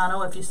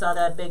Luciano, if you saw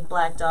that big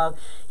black dog.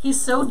 He's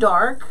so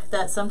dark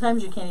that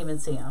sometimes you can't even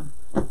see him.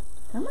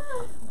 Come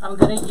on. I'm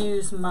going to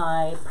use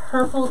my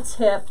purple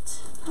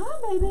tipped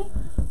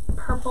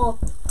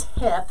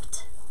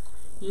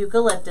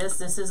eucalyptus.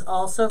 This is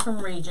also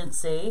from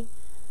Regency.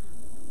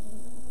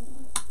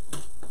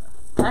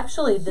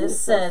 Actually,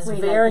 this says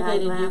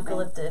variegated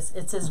eucalyptus.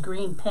 It says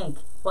green pink.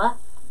 What?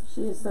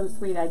 She is so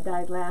sweet, I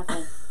died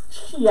laughing.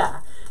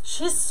 Yeah,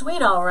 she's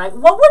sweet, all right.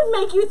 What would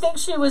make you think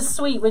she was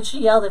sweet when she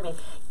yelled at me?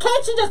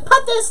 Can't you just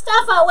put this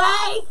stuff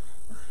away?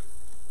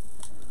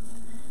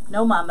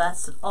 No, Mom,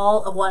 that's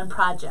all a one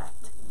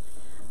project.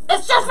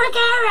 It's just for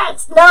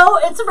carrots. No,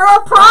 it's for a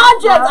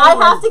project. No, I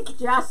have to.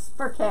 Just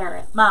for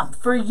carrots. Mom,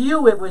 for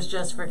you it was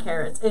just for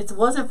carrots. It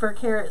wasn't for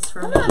carrots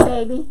for me. Come on,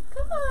 baby.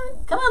 Come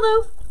on. Come on,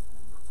 Lou.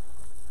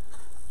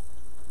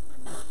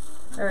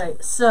 All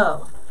right,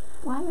 so.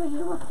 Why are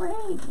you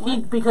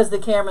afraid? Because the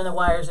camera and the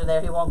wires are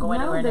there. He won't go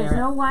anywhere near it. No, there's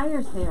no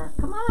wires there.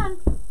 Come on.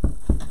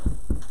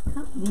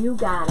 You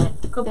got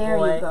it. Good there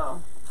boy. You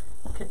go.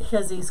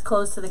 Because he's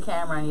close to the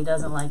camera and he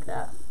doesn't like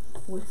that.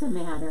 What's the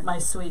matter? My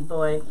sweet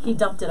boy. He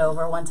dumped it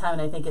over one time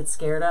and I think it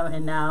scared him.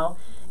 And now,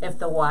 if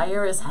the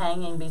wire is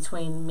hanging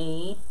between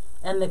me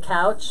and the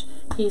couch,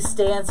 he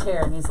stands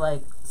here and he's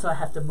like, so I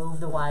have to move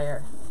the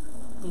wire.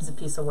 He's a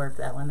piece of work,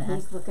 that one there.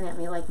 He's looking at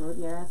me like, move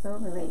your ass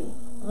over, lady.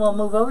 Well,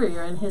 move over.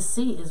 You're in his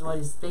seat is what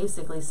he's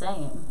basically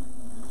saying.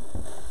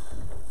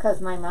 Because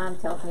my mom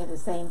tells me the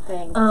same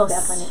thing. Oh,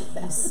 Stephanie.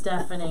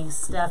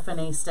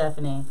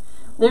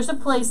 There's a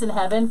place in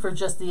heaven for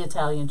just the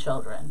Italian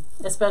children,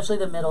 especially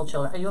the middle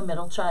children. Are you a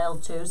middle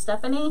child too,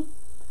 Stephanie?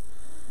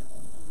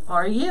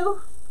 Are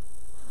you?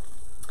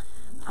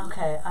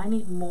 Okay, I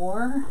need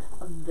more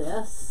of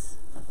this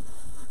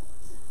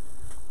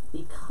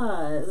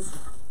because,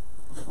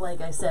 like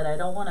I said, I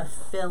don't want to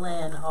fill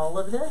in all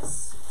of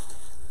this,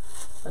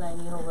 but I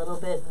need a little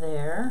bit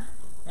there,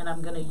 and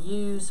I'm going to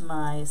use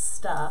my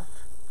stuff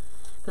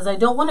because I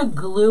don't want to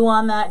glue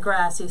on that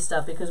grassy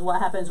stuff, because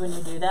what happens when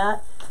you do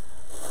that?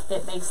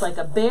 It makes like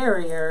a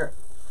barrier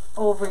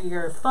over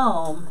your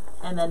foam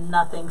and then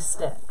nothing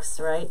sticks,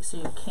 right? So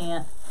you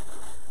can't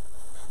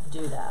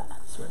do that.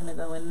 So we're going to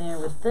go in there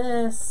with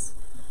this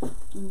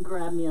and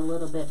grab me a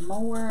little bit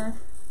more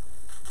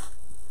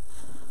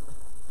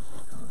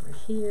over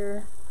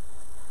here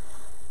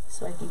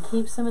so I can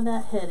keep some of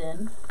that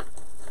hidden.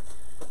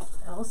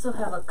 I also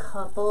have a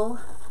couple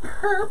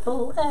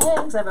purple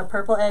eggs. I have a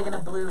purple egg and a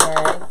blue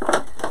egg.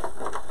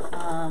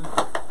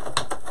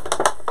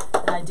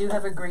 And I do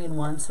have a green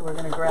one, so we're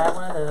going to grab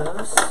one of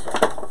those.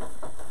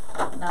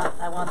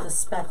 I want the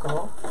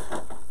speckle.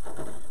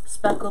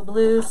 Speckle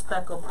blue,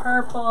 speckle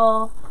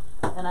purple,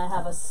 and I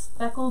have a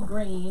speckle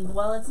green.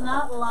 Well, it's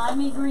not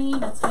limey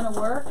green, it's going to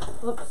work.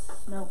 Oops,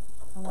 no,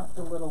 I want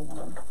the little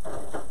one.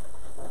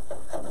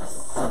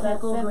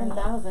 Speckle green.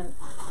 7,000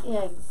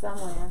 eggs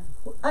somewhere.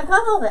 I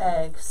got all the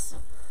eggs.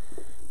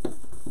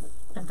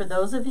 And for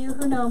those of you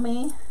who know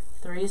me,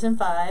 3s and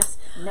 5s,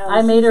 no,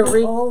 I made a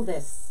the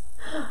oldest.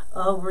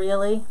 Oh,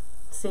 really?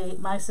 See,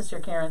 my sister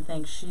Karen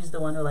thinks she's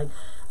the one who, like,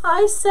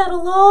 I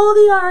settle all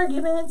the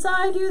arguments,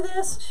 I do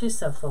this. She's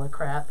so full of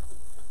crap.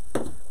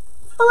 Full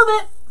of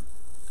it.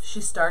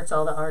 She starts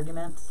all the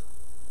arguments.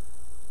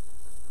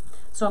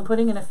 So I'm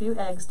putting in a few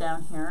eggs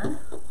down here.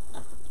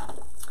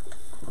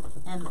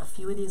 And a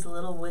few of these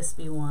little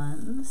wispy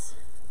ones.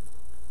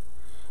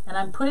 And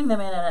I'm putting them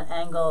in at an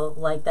angle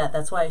like that.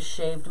 That's why I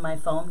shaved my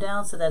foam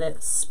down, so that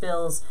it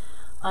spills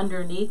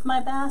underneath my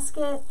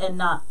basket and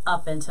not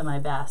up into my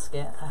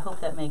basket. I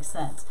hope that makes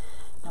sense.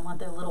 I want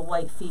their little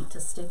white feet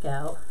to stick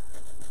out.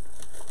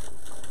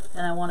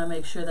 And I want to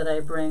make sure that I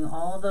bring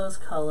all those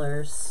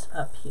colors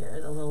up here.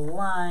 The little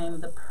lime,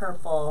 the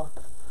purple,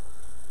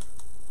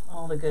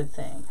 all the good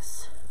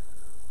things.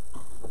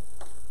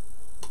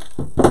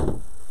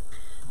 And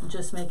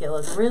just make it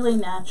look really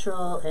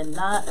natural and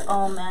not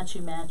all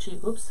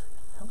matchy-matchy. Oops,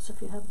 helps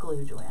if you have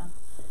glue, Joanne.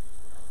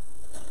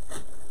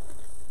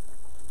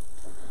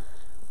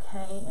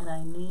 Okay, and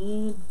I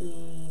need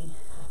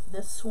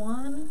this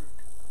one.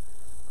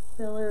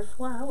 Filler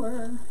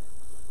flower.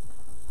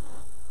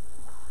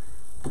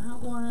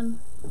 That one.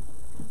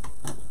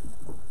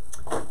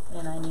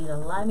 And I need a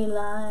limey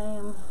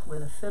lime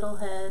with a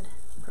fiddlehead,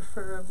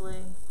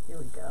 preferably. Here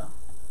we go.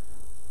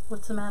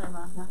 What's the matter,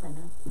 Mom? Nothing.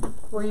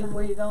 Where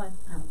are you going?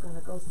 I'm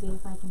gonna go see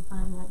if I can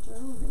find that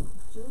jewelry.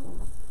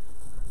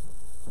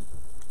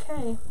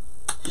 Okay.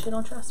 She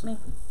don't trust me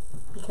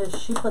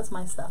because she puts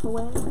my stuff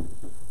away. And I never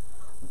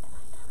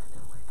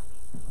know where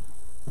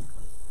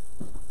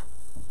anything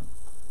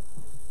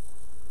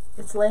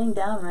is. It's laying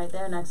down right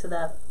there next to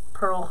that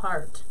pearl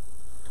heart.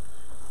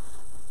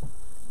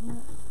 Yeah.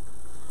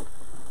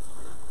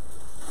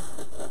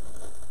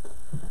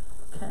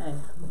 Okay,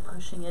 I'm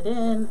pushing it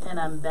in and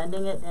I'm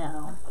bending it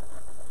down.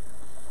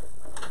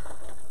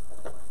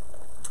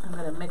 I'm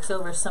going to mix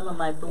over some of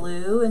my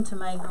blue into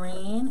my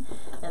green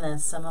and then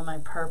some of my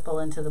purple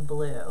into the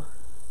blue.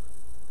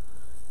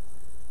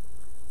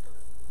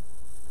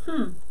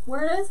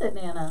 Where is it,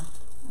 Nana?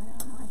 I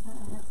don't know. I thought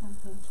I had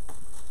something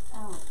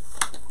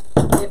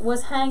else. It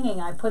was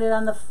hanging. I put it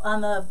on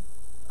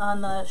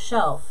the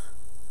shelf.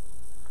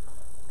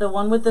 The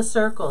one with the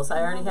circles.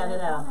 I already had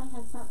it out.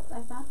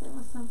 I thought there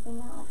was something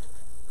else.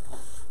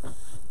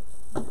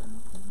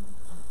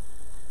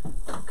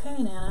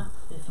 Okay, Nana,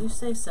 if you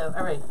say so.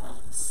 All right,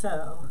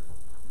 so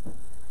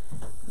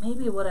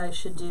maybe what I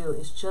should do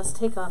is just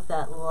take off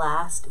that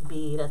last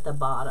bead at the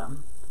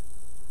bottom.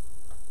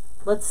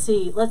 Let's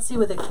see where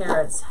the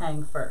carrots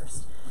hang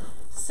first.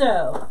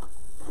 So,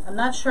 I'm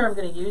not sure I'm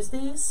going to use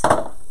these,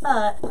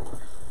 but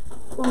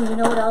ooh, you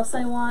know what else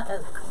I want?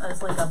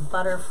 As like a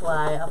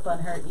butterfly up on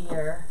her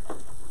ear.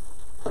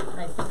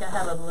 I think I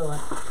have a blue one.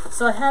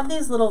 So I have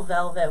these little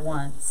velvet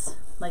ones,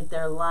 like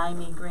they're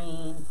limey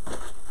green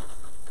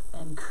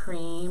and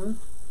cream.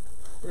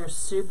 They're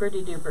super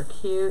duper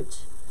cute,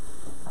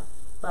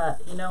 but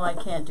you know I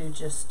can't do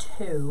just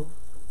 2.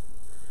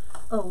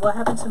 Oh, what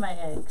happened to my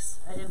eggs?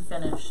 I didn't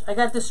finish. I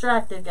got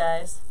distracted,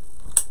 guys.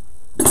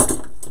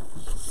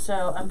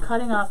 So I'm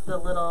cutting off the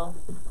little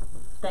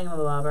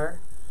thingamabobber.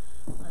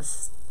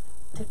 Let's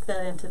stick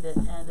that into the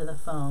end of the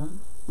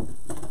foam.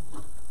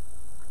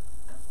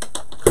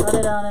 Cut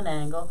it on an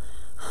angle.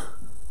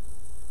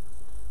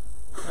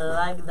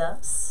 Like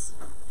this.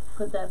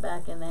 Put that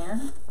back in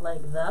there,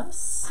 like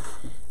this.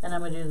 And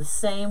I'm going to do the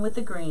same with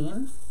the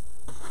green.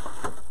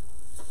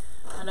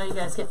 I know you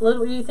guys get, what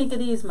do you think of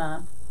these,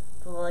 Mom?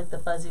 Like the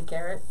fuzzy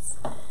carrots?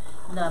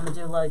 And then I'm going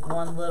to do like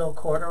one little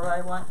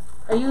corduroy one.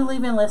 Are you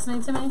even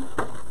listening to me?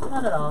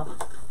 Not at all.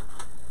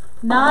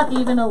 Not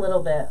even a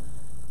little bit.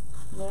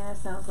 Yeah,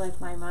 sounds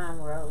like my mom,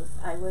 Rose.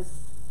 I was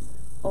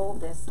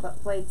oldest,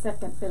 but played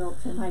second fiddle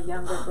to my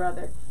younger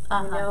brother.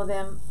 You know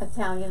them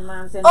Italian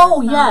moms and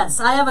oh, yes.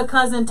 I have a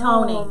cousin,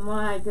 Tony. Oh,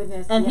 my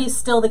goodness. And he's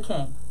still the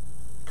king.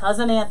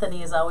 Cousin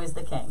Anthony is always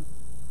the king.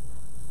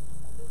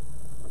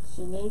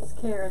 She needs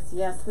carrots.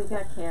 Yes, we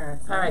got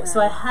carrots. All right, so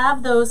I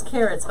have those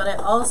carrots, but I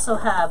also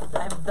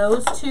have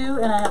those two,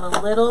 and I have a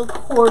little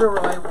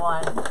corduroy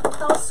one.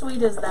 How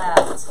sweet is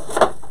that?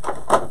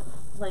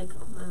 Like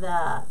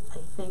that, I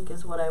think,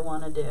 is what I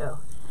want to do.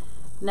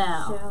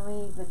 Now,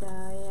 Shelly,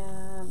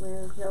 Vidaya,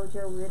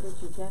 Jojo, where did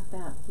you get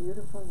that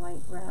beautiful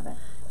white rabbit?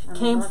 She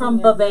came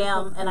from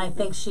Babam, and I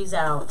think she's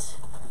out.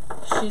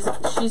 She's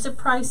a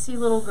pricey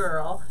little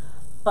girl,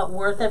 but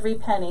worth every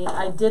penny.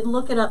 I did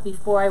look it up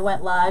before I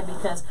went live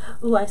because,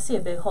 ooh, I see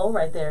a big hole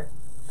right there.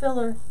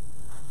 Filler.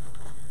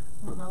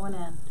 We're going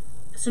in.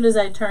 As soon as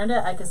I turned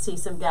it, I could see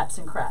some gaps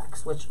and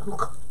cracks, which,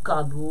 oh,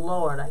 God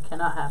Lord, I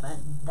cannot have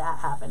that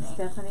happening.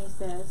 Stephanie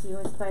says, you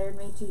inspired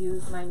me to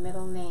use my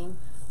middle name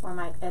for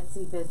my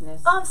Etsy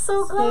business. I'm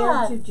so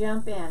glad. Scared to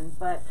jump in,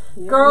 but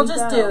here Girl, we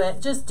just go. do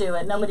it. Just do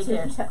it. Nobody Need to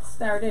cares. get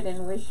started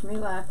and wish me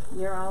luck.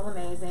 You're all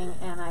amazing,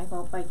 and I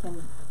hope I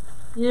can.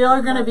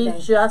 You're going to be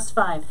someday. just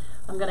fine.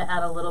 I'm going to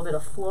add a little bit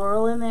of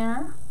floral in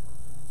there.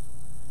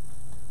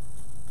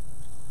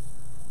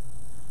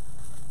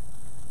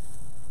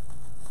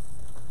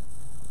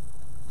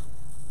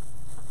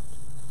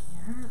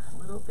 Here,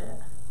 a little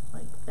bit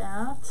like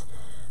that.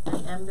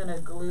 I am going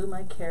to glue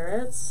my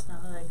carrots now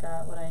that I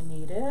got what I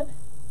needed.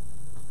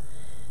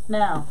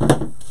 Now,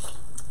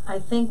 I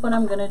think what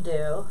I'm going to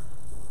do,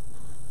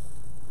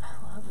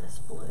 I love this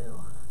blue.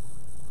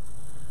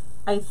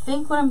 I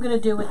think what I'm going to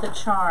do with the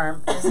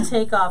charm is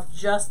take off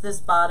just this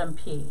bottom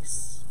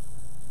piece.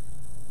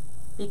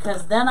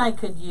 Because then I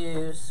could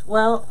use,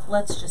 well,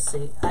 let's just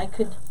see. Let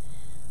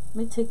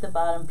me take the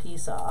bottom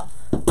piece off.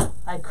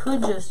 I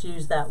could just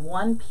use that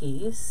one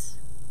piece.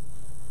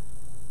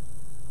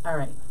 All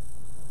right.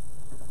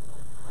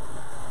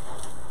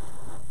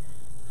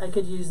 I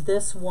could use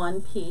this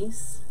one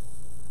piece.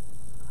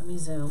 Let me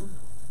zoom.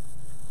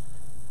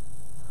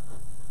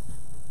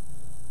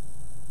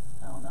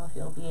 I don't know if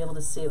you'll be able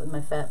to see it with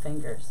my fat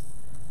fingers.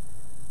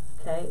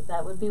 Okay,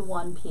 that would be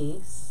one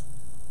piece.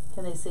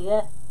 Can they see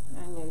it?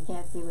 I know you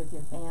can't see with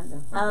your hands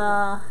in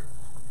front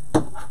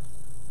of you.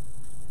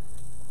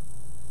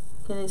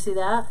 Can they see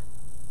that?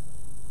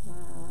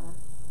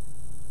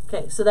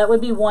 Okay, so that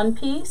would be one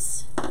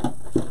piece.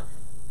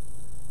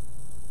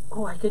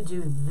 Oh, I could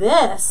do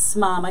this,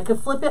 Mom. I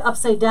could flip it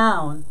upside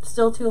down.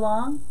 Still too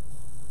long?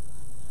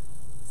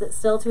 Is it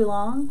still too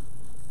long?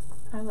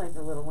 I like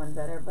the little one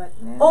better, but...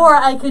 Or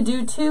I could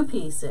do two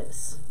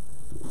pieces.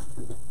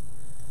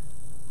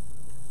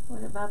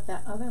 What about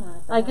that other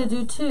one? I could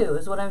do two,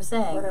 is what I'm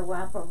saying. What a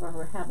whopper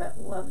rubber habit.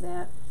 Love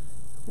that.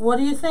 What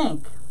do you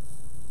think?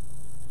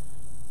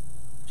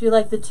 Do you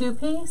like the two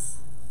piece?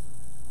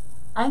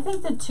 I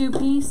think the two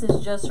piece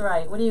is just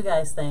right. What do you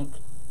guys think?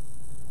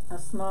 A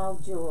small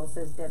jewel,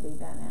 says Debbie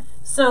Bennett.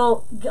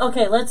 So,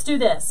 okay, let's do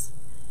this.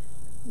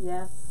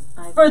 Yes,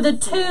 I For the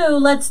can see two,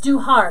 let's do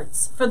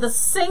hearts. For the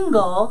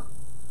single,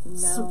 it. No,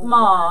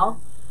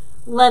 small,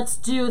 let's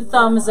do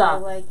thumbs I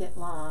up. like it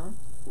long.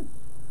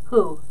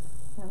 Who?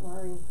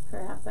 Lori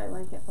Crafts, I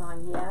like it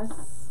long. Yes.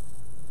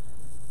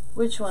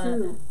 Which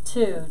one?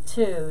 Two.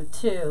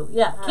 Two.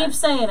 Yeah, Heart. keep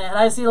saying it.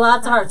 I see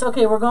lots of hearts.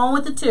 Okay, we're going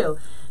with the two.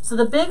 So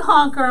the big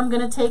honker I'm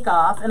going to take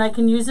off, and I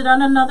can use it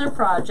on another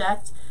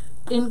project,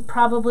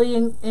 probably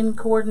in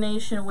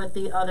coordination with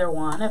the other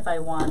one if I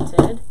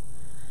wanted.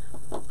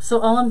 So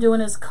all I'm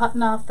doing is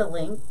cutting off the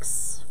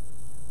links.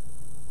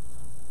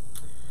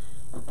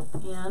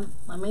 And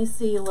let me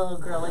see, little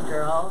girly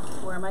girl,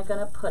 where am I going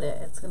to put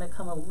it? It's going to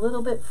come a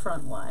little bit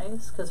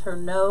front-wise because her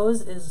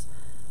nose is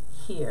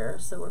here,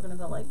 so we're going to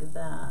go like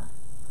that.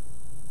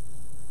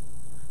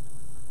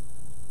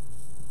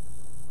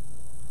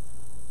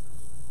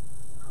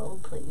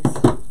 Hold, please.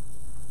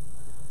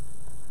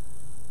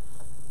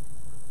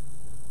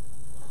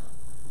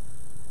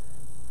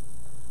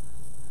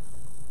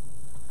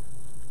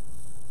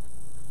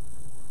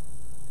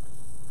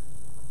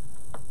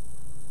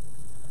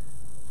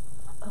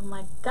 Oh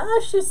my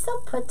gosh, you're so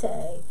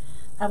pretty.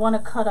 I want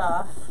to cut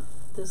off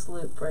this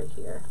loop right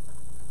here.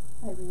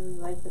 I really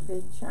like the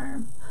big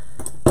charm.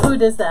 Who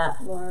does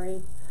that?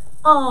 Lori.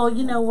 Oh,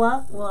 you know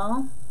what?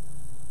 Well,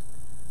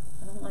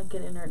 I don't like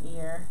it in her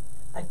ear.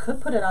 I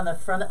could put it on the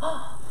front.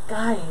 Oh,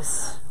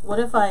 guys, what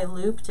if I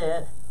looped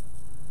it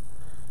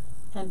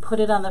and put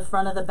it on the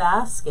front of the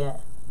basket?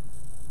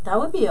 That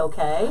would be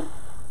okay.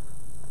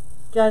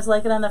 You guys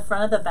like it on the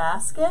front of the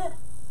basket?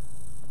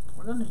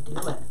 We're going to do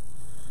it.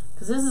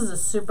 Because this is a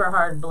super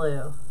hard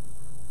blue.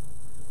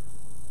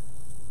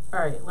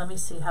 Alright, let me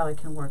see how I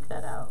can work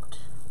that out.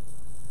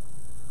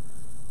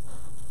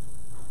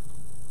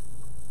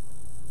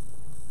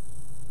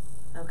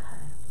 Okay.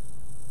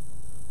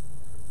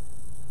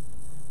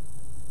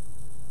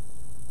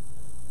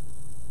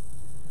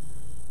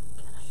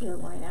 Sure,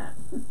 why not?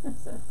 So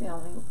it's you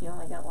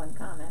only got one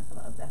comment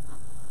about that.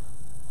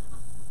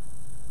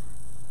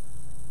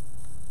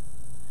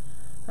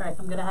 All right,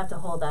 I'm gonna have to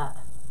hold that.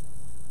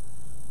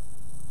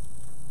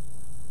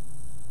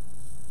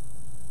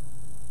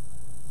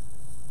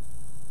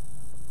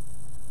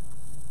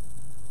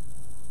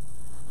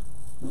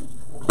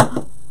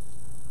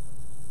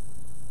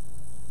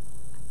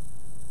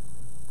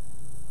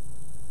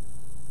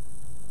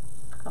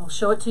 I'll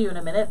show it to you in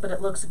a minute, but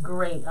it looks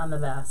great on the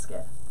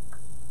basket.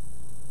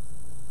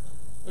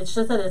 It's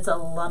just that it's a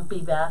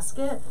lumpy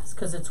basket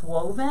because it's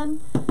woven,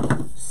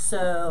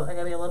 so I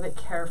gotta be a little bit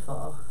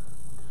careful.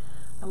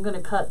 I'm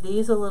gonna cut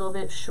these a little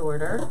bit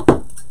shorter.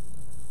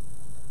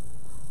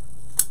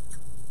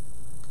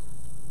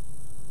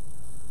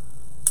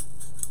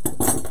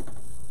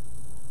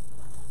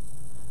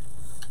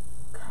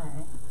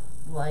 Okay,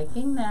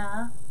 liking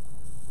that,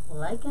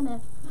 liking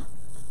it.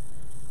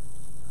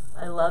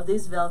 I love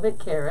these velvet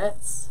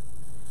carrots.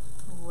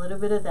 A little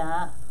bit of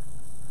that.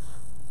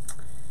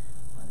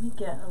 Let me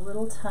get a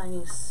little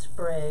tiny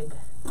sprig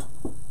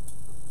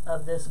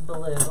of this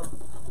blue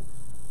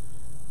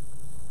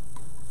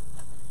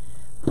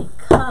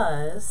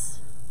because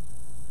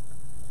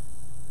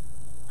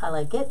I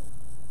like it,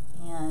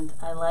 and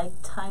I like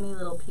tiny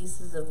little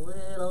pieces of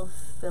little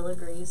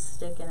filigree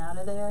sticking out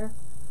of there.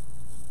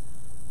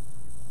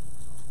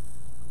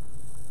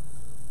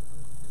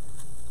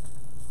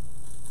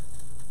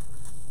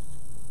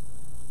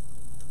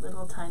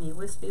 Little tiny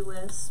wispy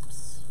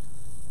wisps.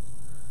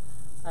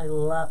 I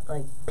love,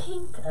 like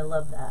pink, I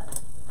love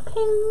that.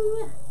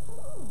 Ping!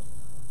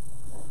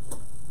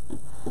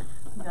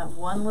 I got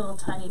one little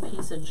tiny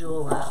piece of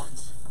jewel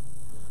left.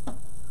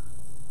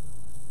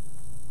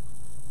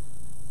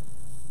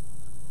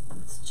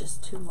 It's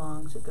just too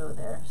long to go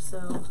there,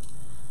 so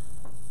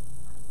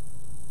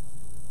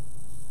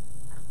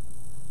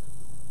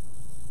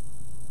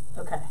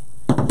okay.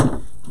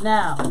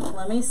 Now,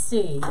 let me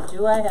see.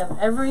 Do I have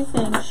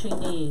everything she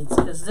needs?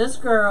 Because this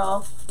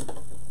girl,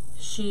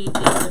 she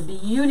is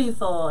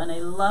beautiful, and I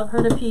love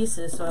her to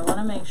pieces, so I want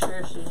to make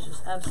sure she's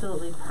just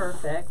absolutely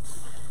perfect.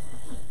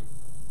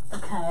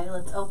 Okay,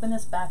 let's open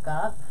this back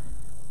up.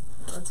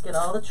 Let's get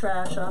all the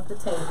trash off the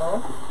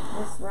table.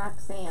 Miss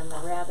Roxanne,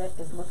 the rabbit,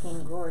 is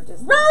looking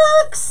gorgeous.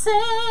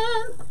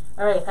 Roxanne!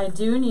 All right, I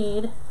do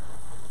need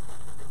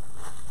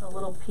a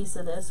little piece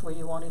of this where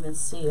you won't even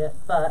see it,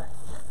 but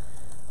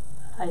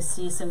I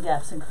see some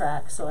gaps and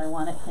cracks, so I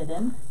want it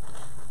hidden.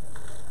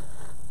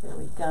 There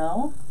we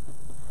go.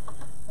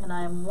 And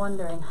I'm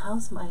wondering,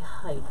 how's my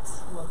height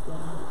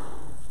looking?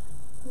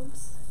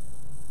 Oops.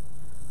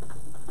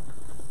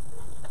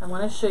 I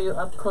want to show you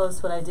up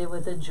close what I did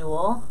with the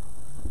jewel.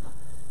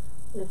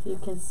 If you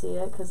can see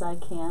it, because I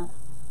can't.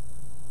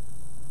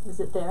 Is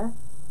it there?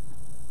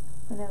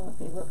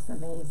 Penelope looks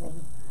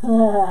amazing.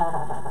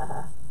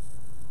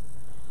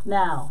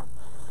 Now,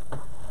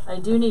 I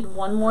do need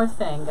one more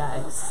thing,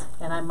 guys,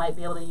 and I might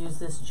be able to use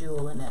this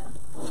jewel in it.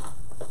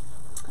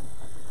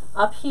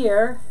 Up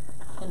here,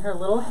 in her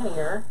little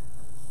hair,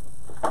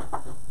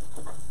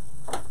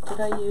 did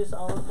I use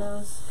all of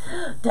those?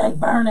 Dang,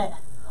 burn it!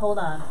 Hold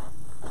on.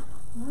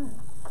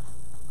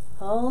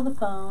 Hold the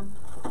phone.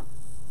 I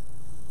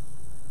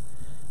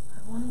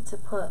wanted to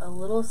put a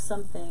little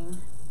something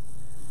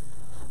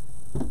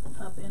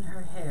up in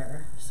her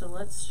hair. So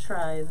let's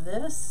try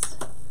this.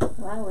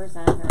 Flowers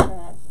on her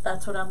head.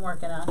 That's what I'm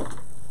working on.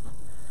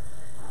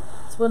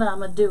 That's what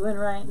I'm doing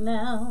right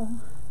now.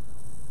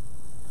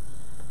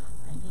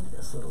 I need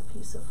this little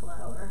piece of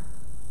flower.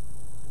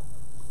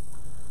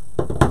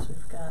 So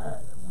we've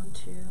got 1,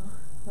 2.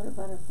 What a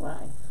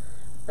butterfly.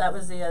 That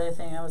was the other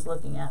thing I was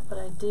looking at, but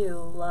I do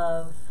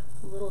love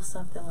a little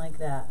something like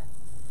that.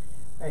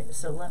 All right,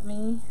 so let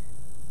me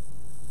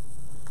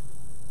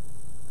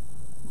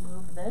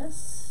move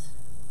this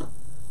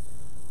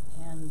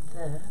and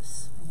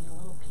this. I need a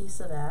little piece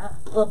of that.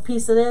 A little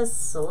piece of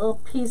this, a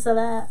little piece of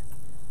that.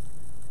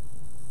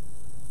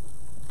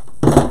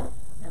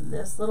 And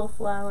this little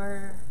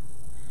flower.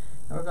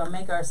 And we're going to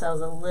make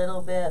ourselves a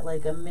little bit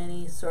like a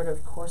mini sort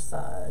of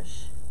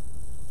corsage.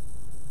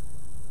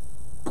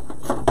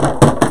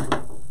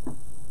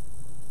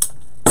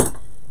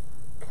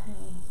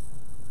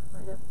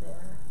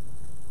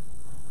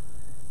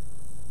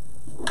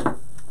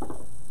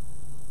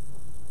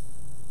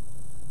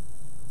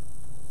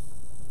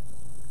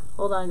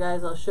 Hold on,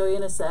 guys, I'll show you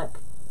in a sec.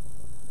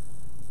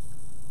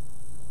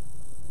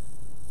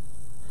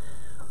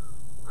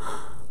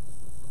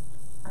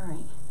 All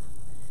right,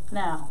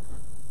 now,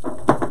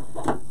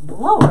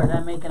 Lord,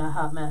 I'm making a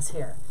hot mess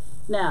here.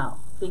 Now,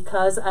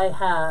 because I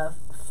have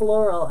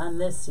floral on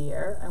this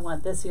ear, I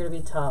want this ear to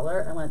be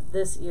taller, I want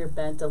this ear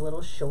bent a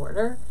little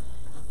shorter,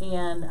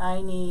 and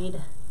I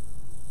need,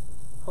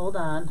 hold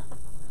on.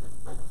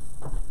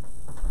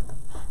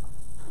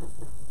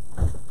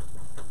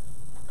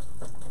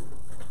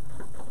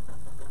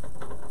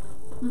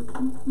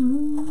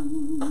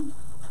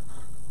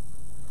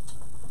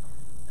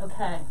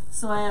 Okay,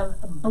 so I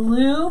have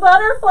blue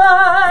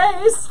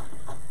butterflies.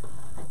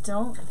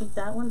 I think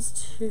that one's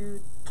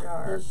too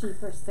dark. Is she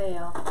for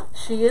sale?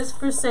 She is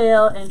for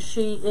sale, and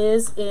she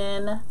is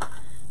in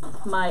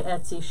my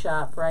Etsy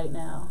shop right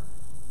now.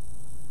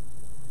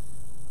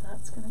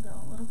 That's going to go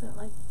a little bit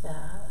like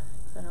that.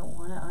 I don't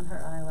want it on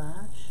her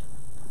eyelash.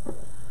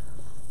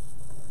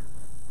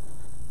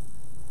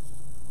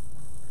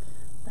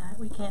 That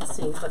we can't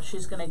see, but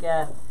she's going to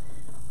get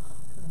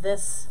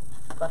this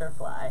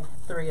butterfly.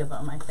 3 of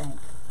them, I think.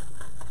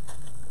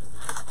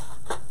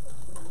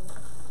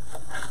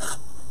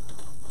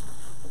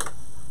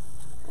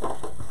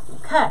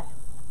 Okay.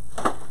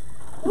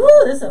 Woo,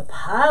 there's a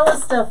pile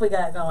of stuff we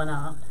got going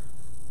on.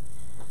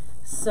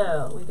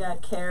 So, we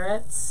got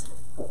carrots.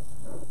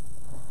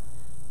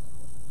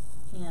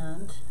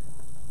 And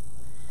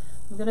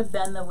I'm going to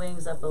bend the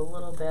wings up a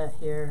little bit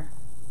here.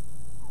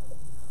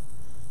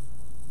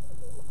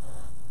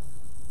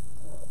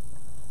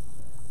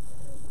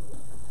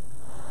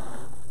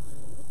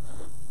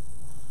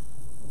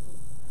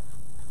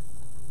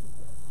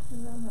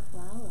 What's on the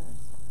flowers?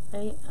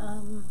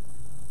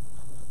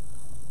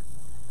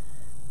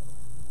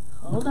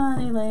 Hold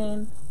on,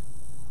 Elaine.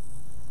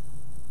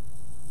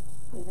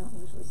 They don't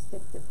usually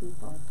stick to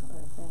people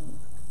or things.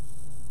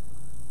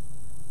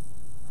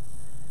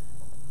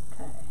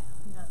 Okay,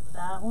 we got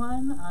that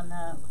one on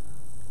that.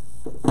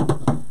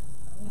 Let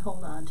me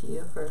hold on to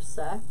you for a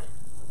sec.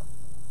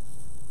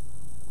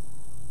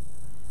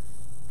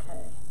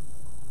 Okay.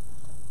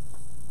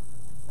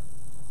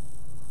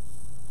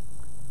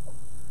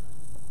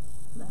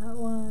 That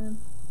one.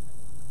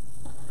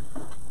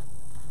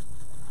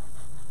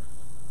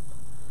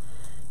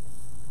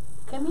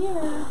 Come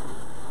here.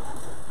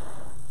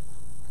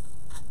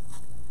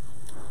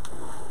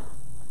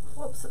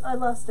 Whoops, I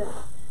lost it.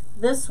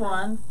 This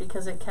one,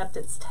 because it kept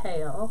its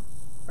tail,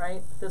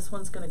 right? This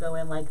one's going to go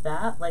in like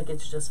that, like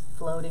it's just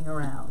floating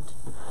around.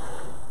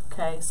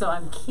 Okay, so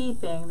I'm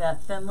keeping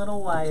that thin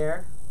little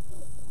wire.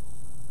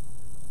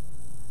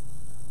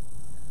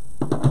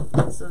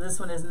 So this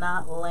one is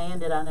not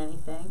landed on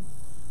anything.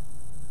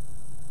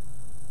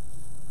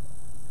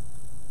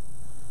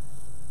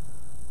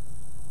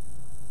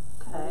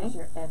 Okay. What's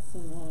your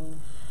Etsy name?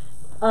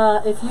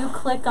 If you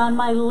click on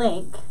my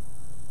link,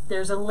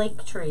 there's a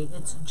link tree.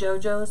 It's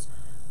JoJo's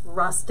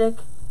Rustic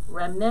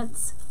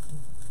Remnants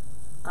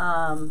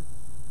in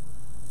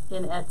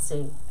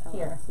Etsy.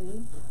 Here.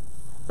 Etsy.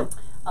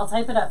 I'll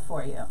type it up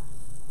for you.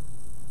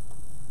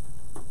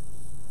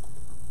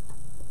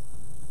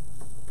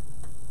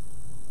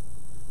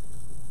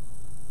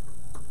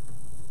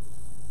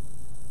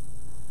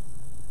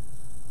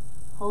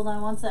 Hold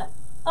on one sec.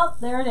 Oh,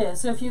 there it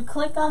is. So if you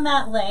click on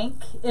that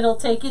link, it'll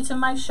take you to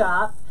my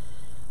shop.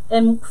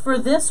 And for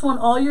this one,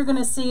 all you're going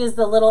to see is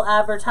the little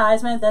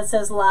advertisement that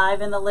says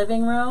live in the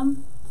living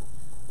room.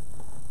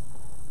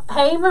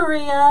 Hey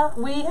Maria,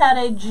 we had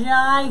a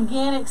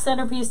gigantic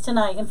centerpiece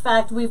tonight. In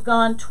fact, we've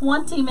gone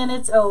 20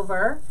 minutes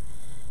over.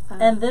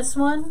 And this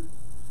one?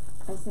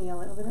 I see a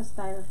little bit of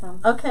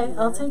styrofoam. Okay, here.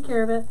 I'll take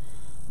care of it.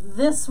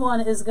 This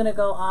one is going to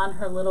go on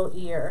her little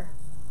ear.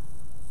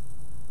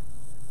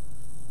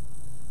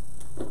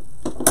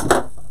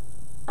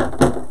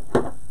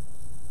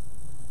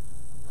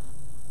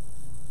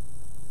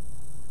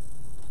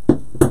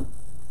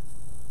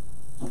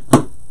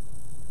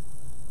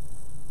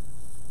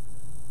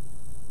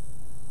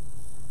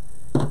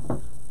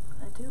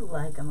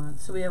 Like them on.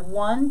 So we have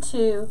 1,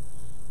 2,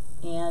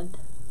 and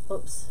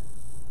oops,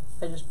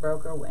 I just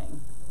broke her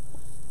wing.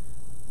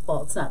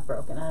 Well, it's not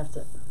broken. I have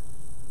to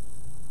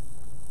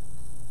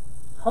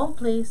hold,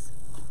 please.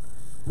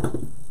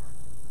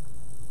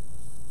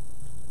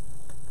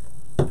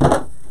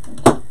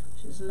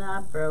 She's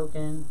not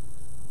broken.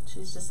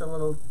 She's just a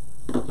little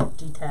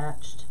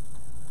detached.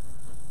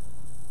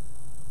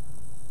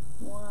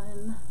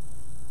 1.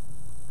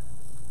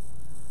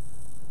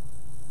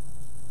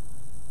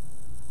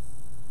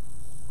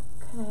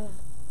 Okay.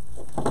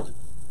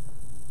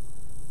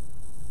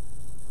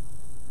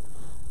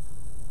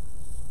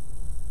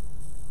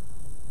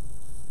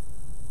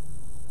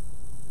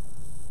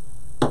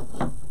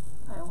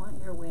 I want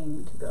your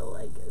wing to go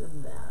like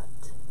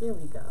that. There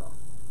we go.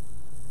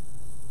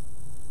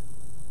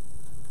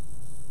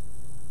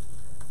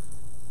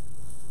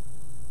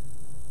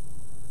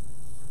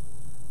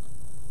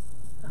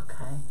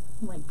 Okay.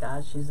 Oh my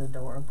gosh, she's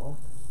adorable.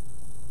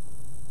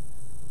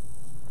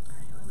 All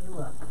right, let me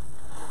look.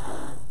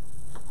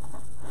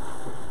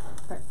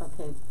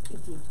 Okay,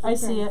 if you I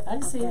see it.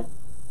 I see it.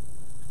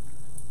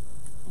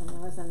 And there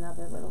was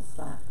another little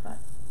spot, but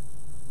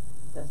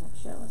it doesn't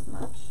show as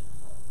much.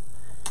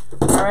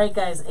 All right,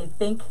 guys, I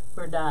think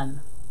we're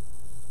done.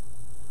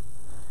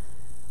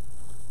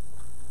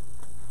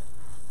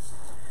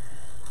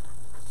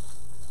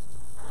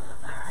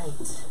 All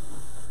right.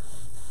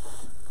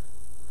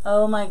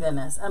 Oh my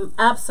goodness, I'm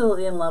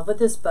absolutely in love with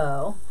this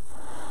bow.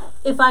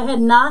 If I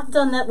had not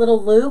done that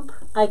little loop,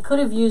 I could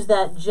have used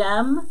that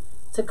gem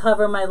to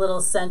cover my little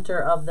center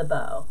of the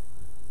bow,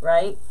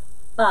 right?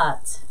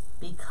 But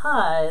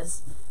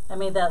because I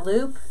made that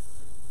loop,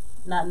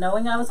 not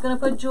knowing I was going to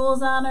put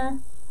jewels on her,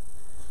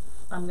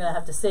 I'm going to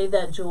have to save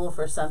that jewel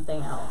for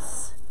something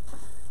else.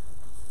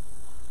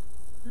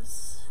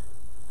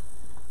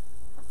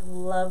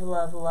 Love,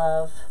 love,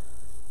 love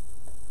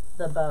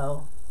the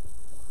bow.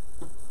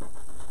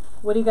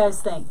 What do you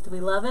guys think? Do we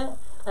love it?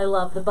 I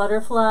love the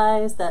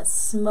butterflies, that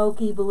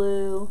smoky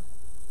blue.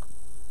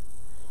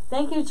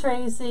 Thank you,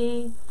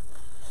 Tracy.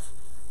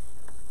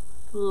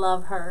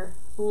 Love her.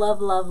 Love,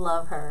 love,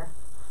 love her.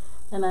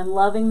 And I'm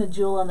loving the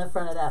jewel on the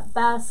front of that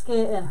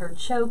basket and her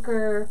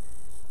choker.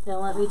 And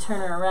let me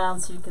turn her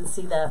around so you can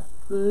see that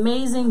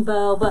amazing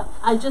bow. But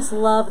I just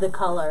love the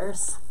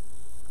colors.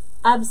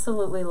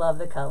 Absolutely love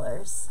the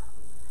colors.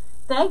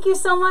 Thank you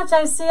so much.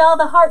 I see all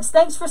the hearts.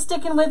 Thanks for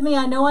sticking with me.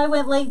 I know I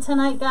went late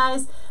tonight,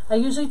 guys. I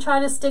usually try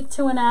to stick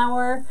to an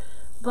hour.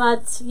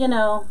 But, you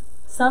know,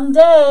 some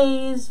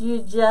days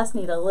you just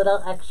need a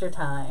little extra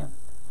time.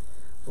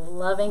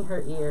 Loving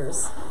her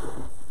ears.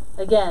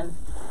 Again,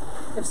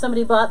 if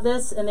somebody bought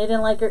this and they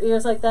didn't like her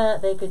ears like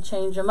that, they could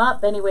change them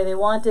up any way they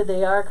wanted.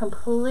 They are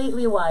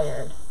completely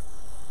wired.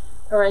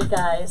 All right,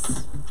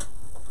 guys.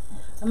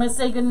 I'm going to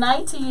say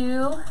goodnight to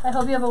you. I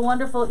hope you have a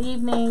wonderful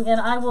evening, and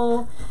I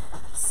will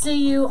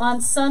see you on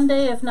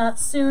Sunday, if not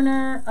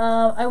sooner.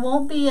 I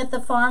won't be at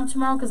the farm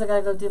tomorrow because I got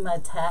to go do my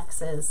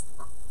taxes.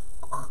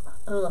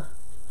 Ugh.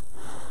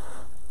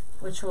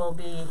 Which will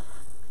be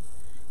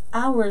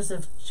hours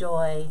of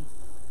joy.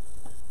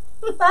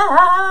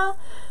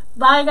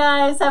 Bye,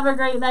 guys. Have a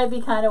great night.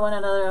 Be kind to one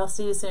another. I'll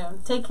see you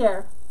soon. Take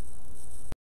care.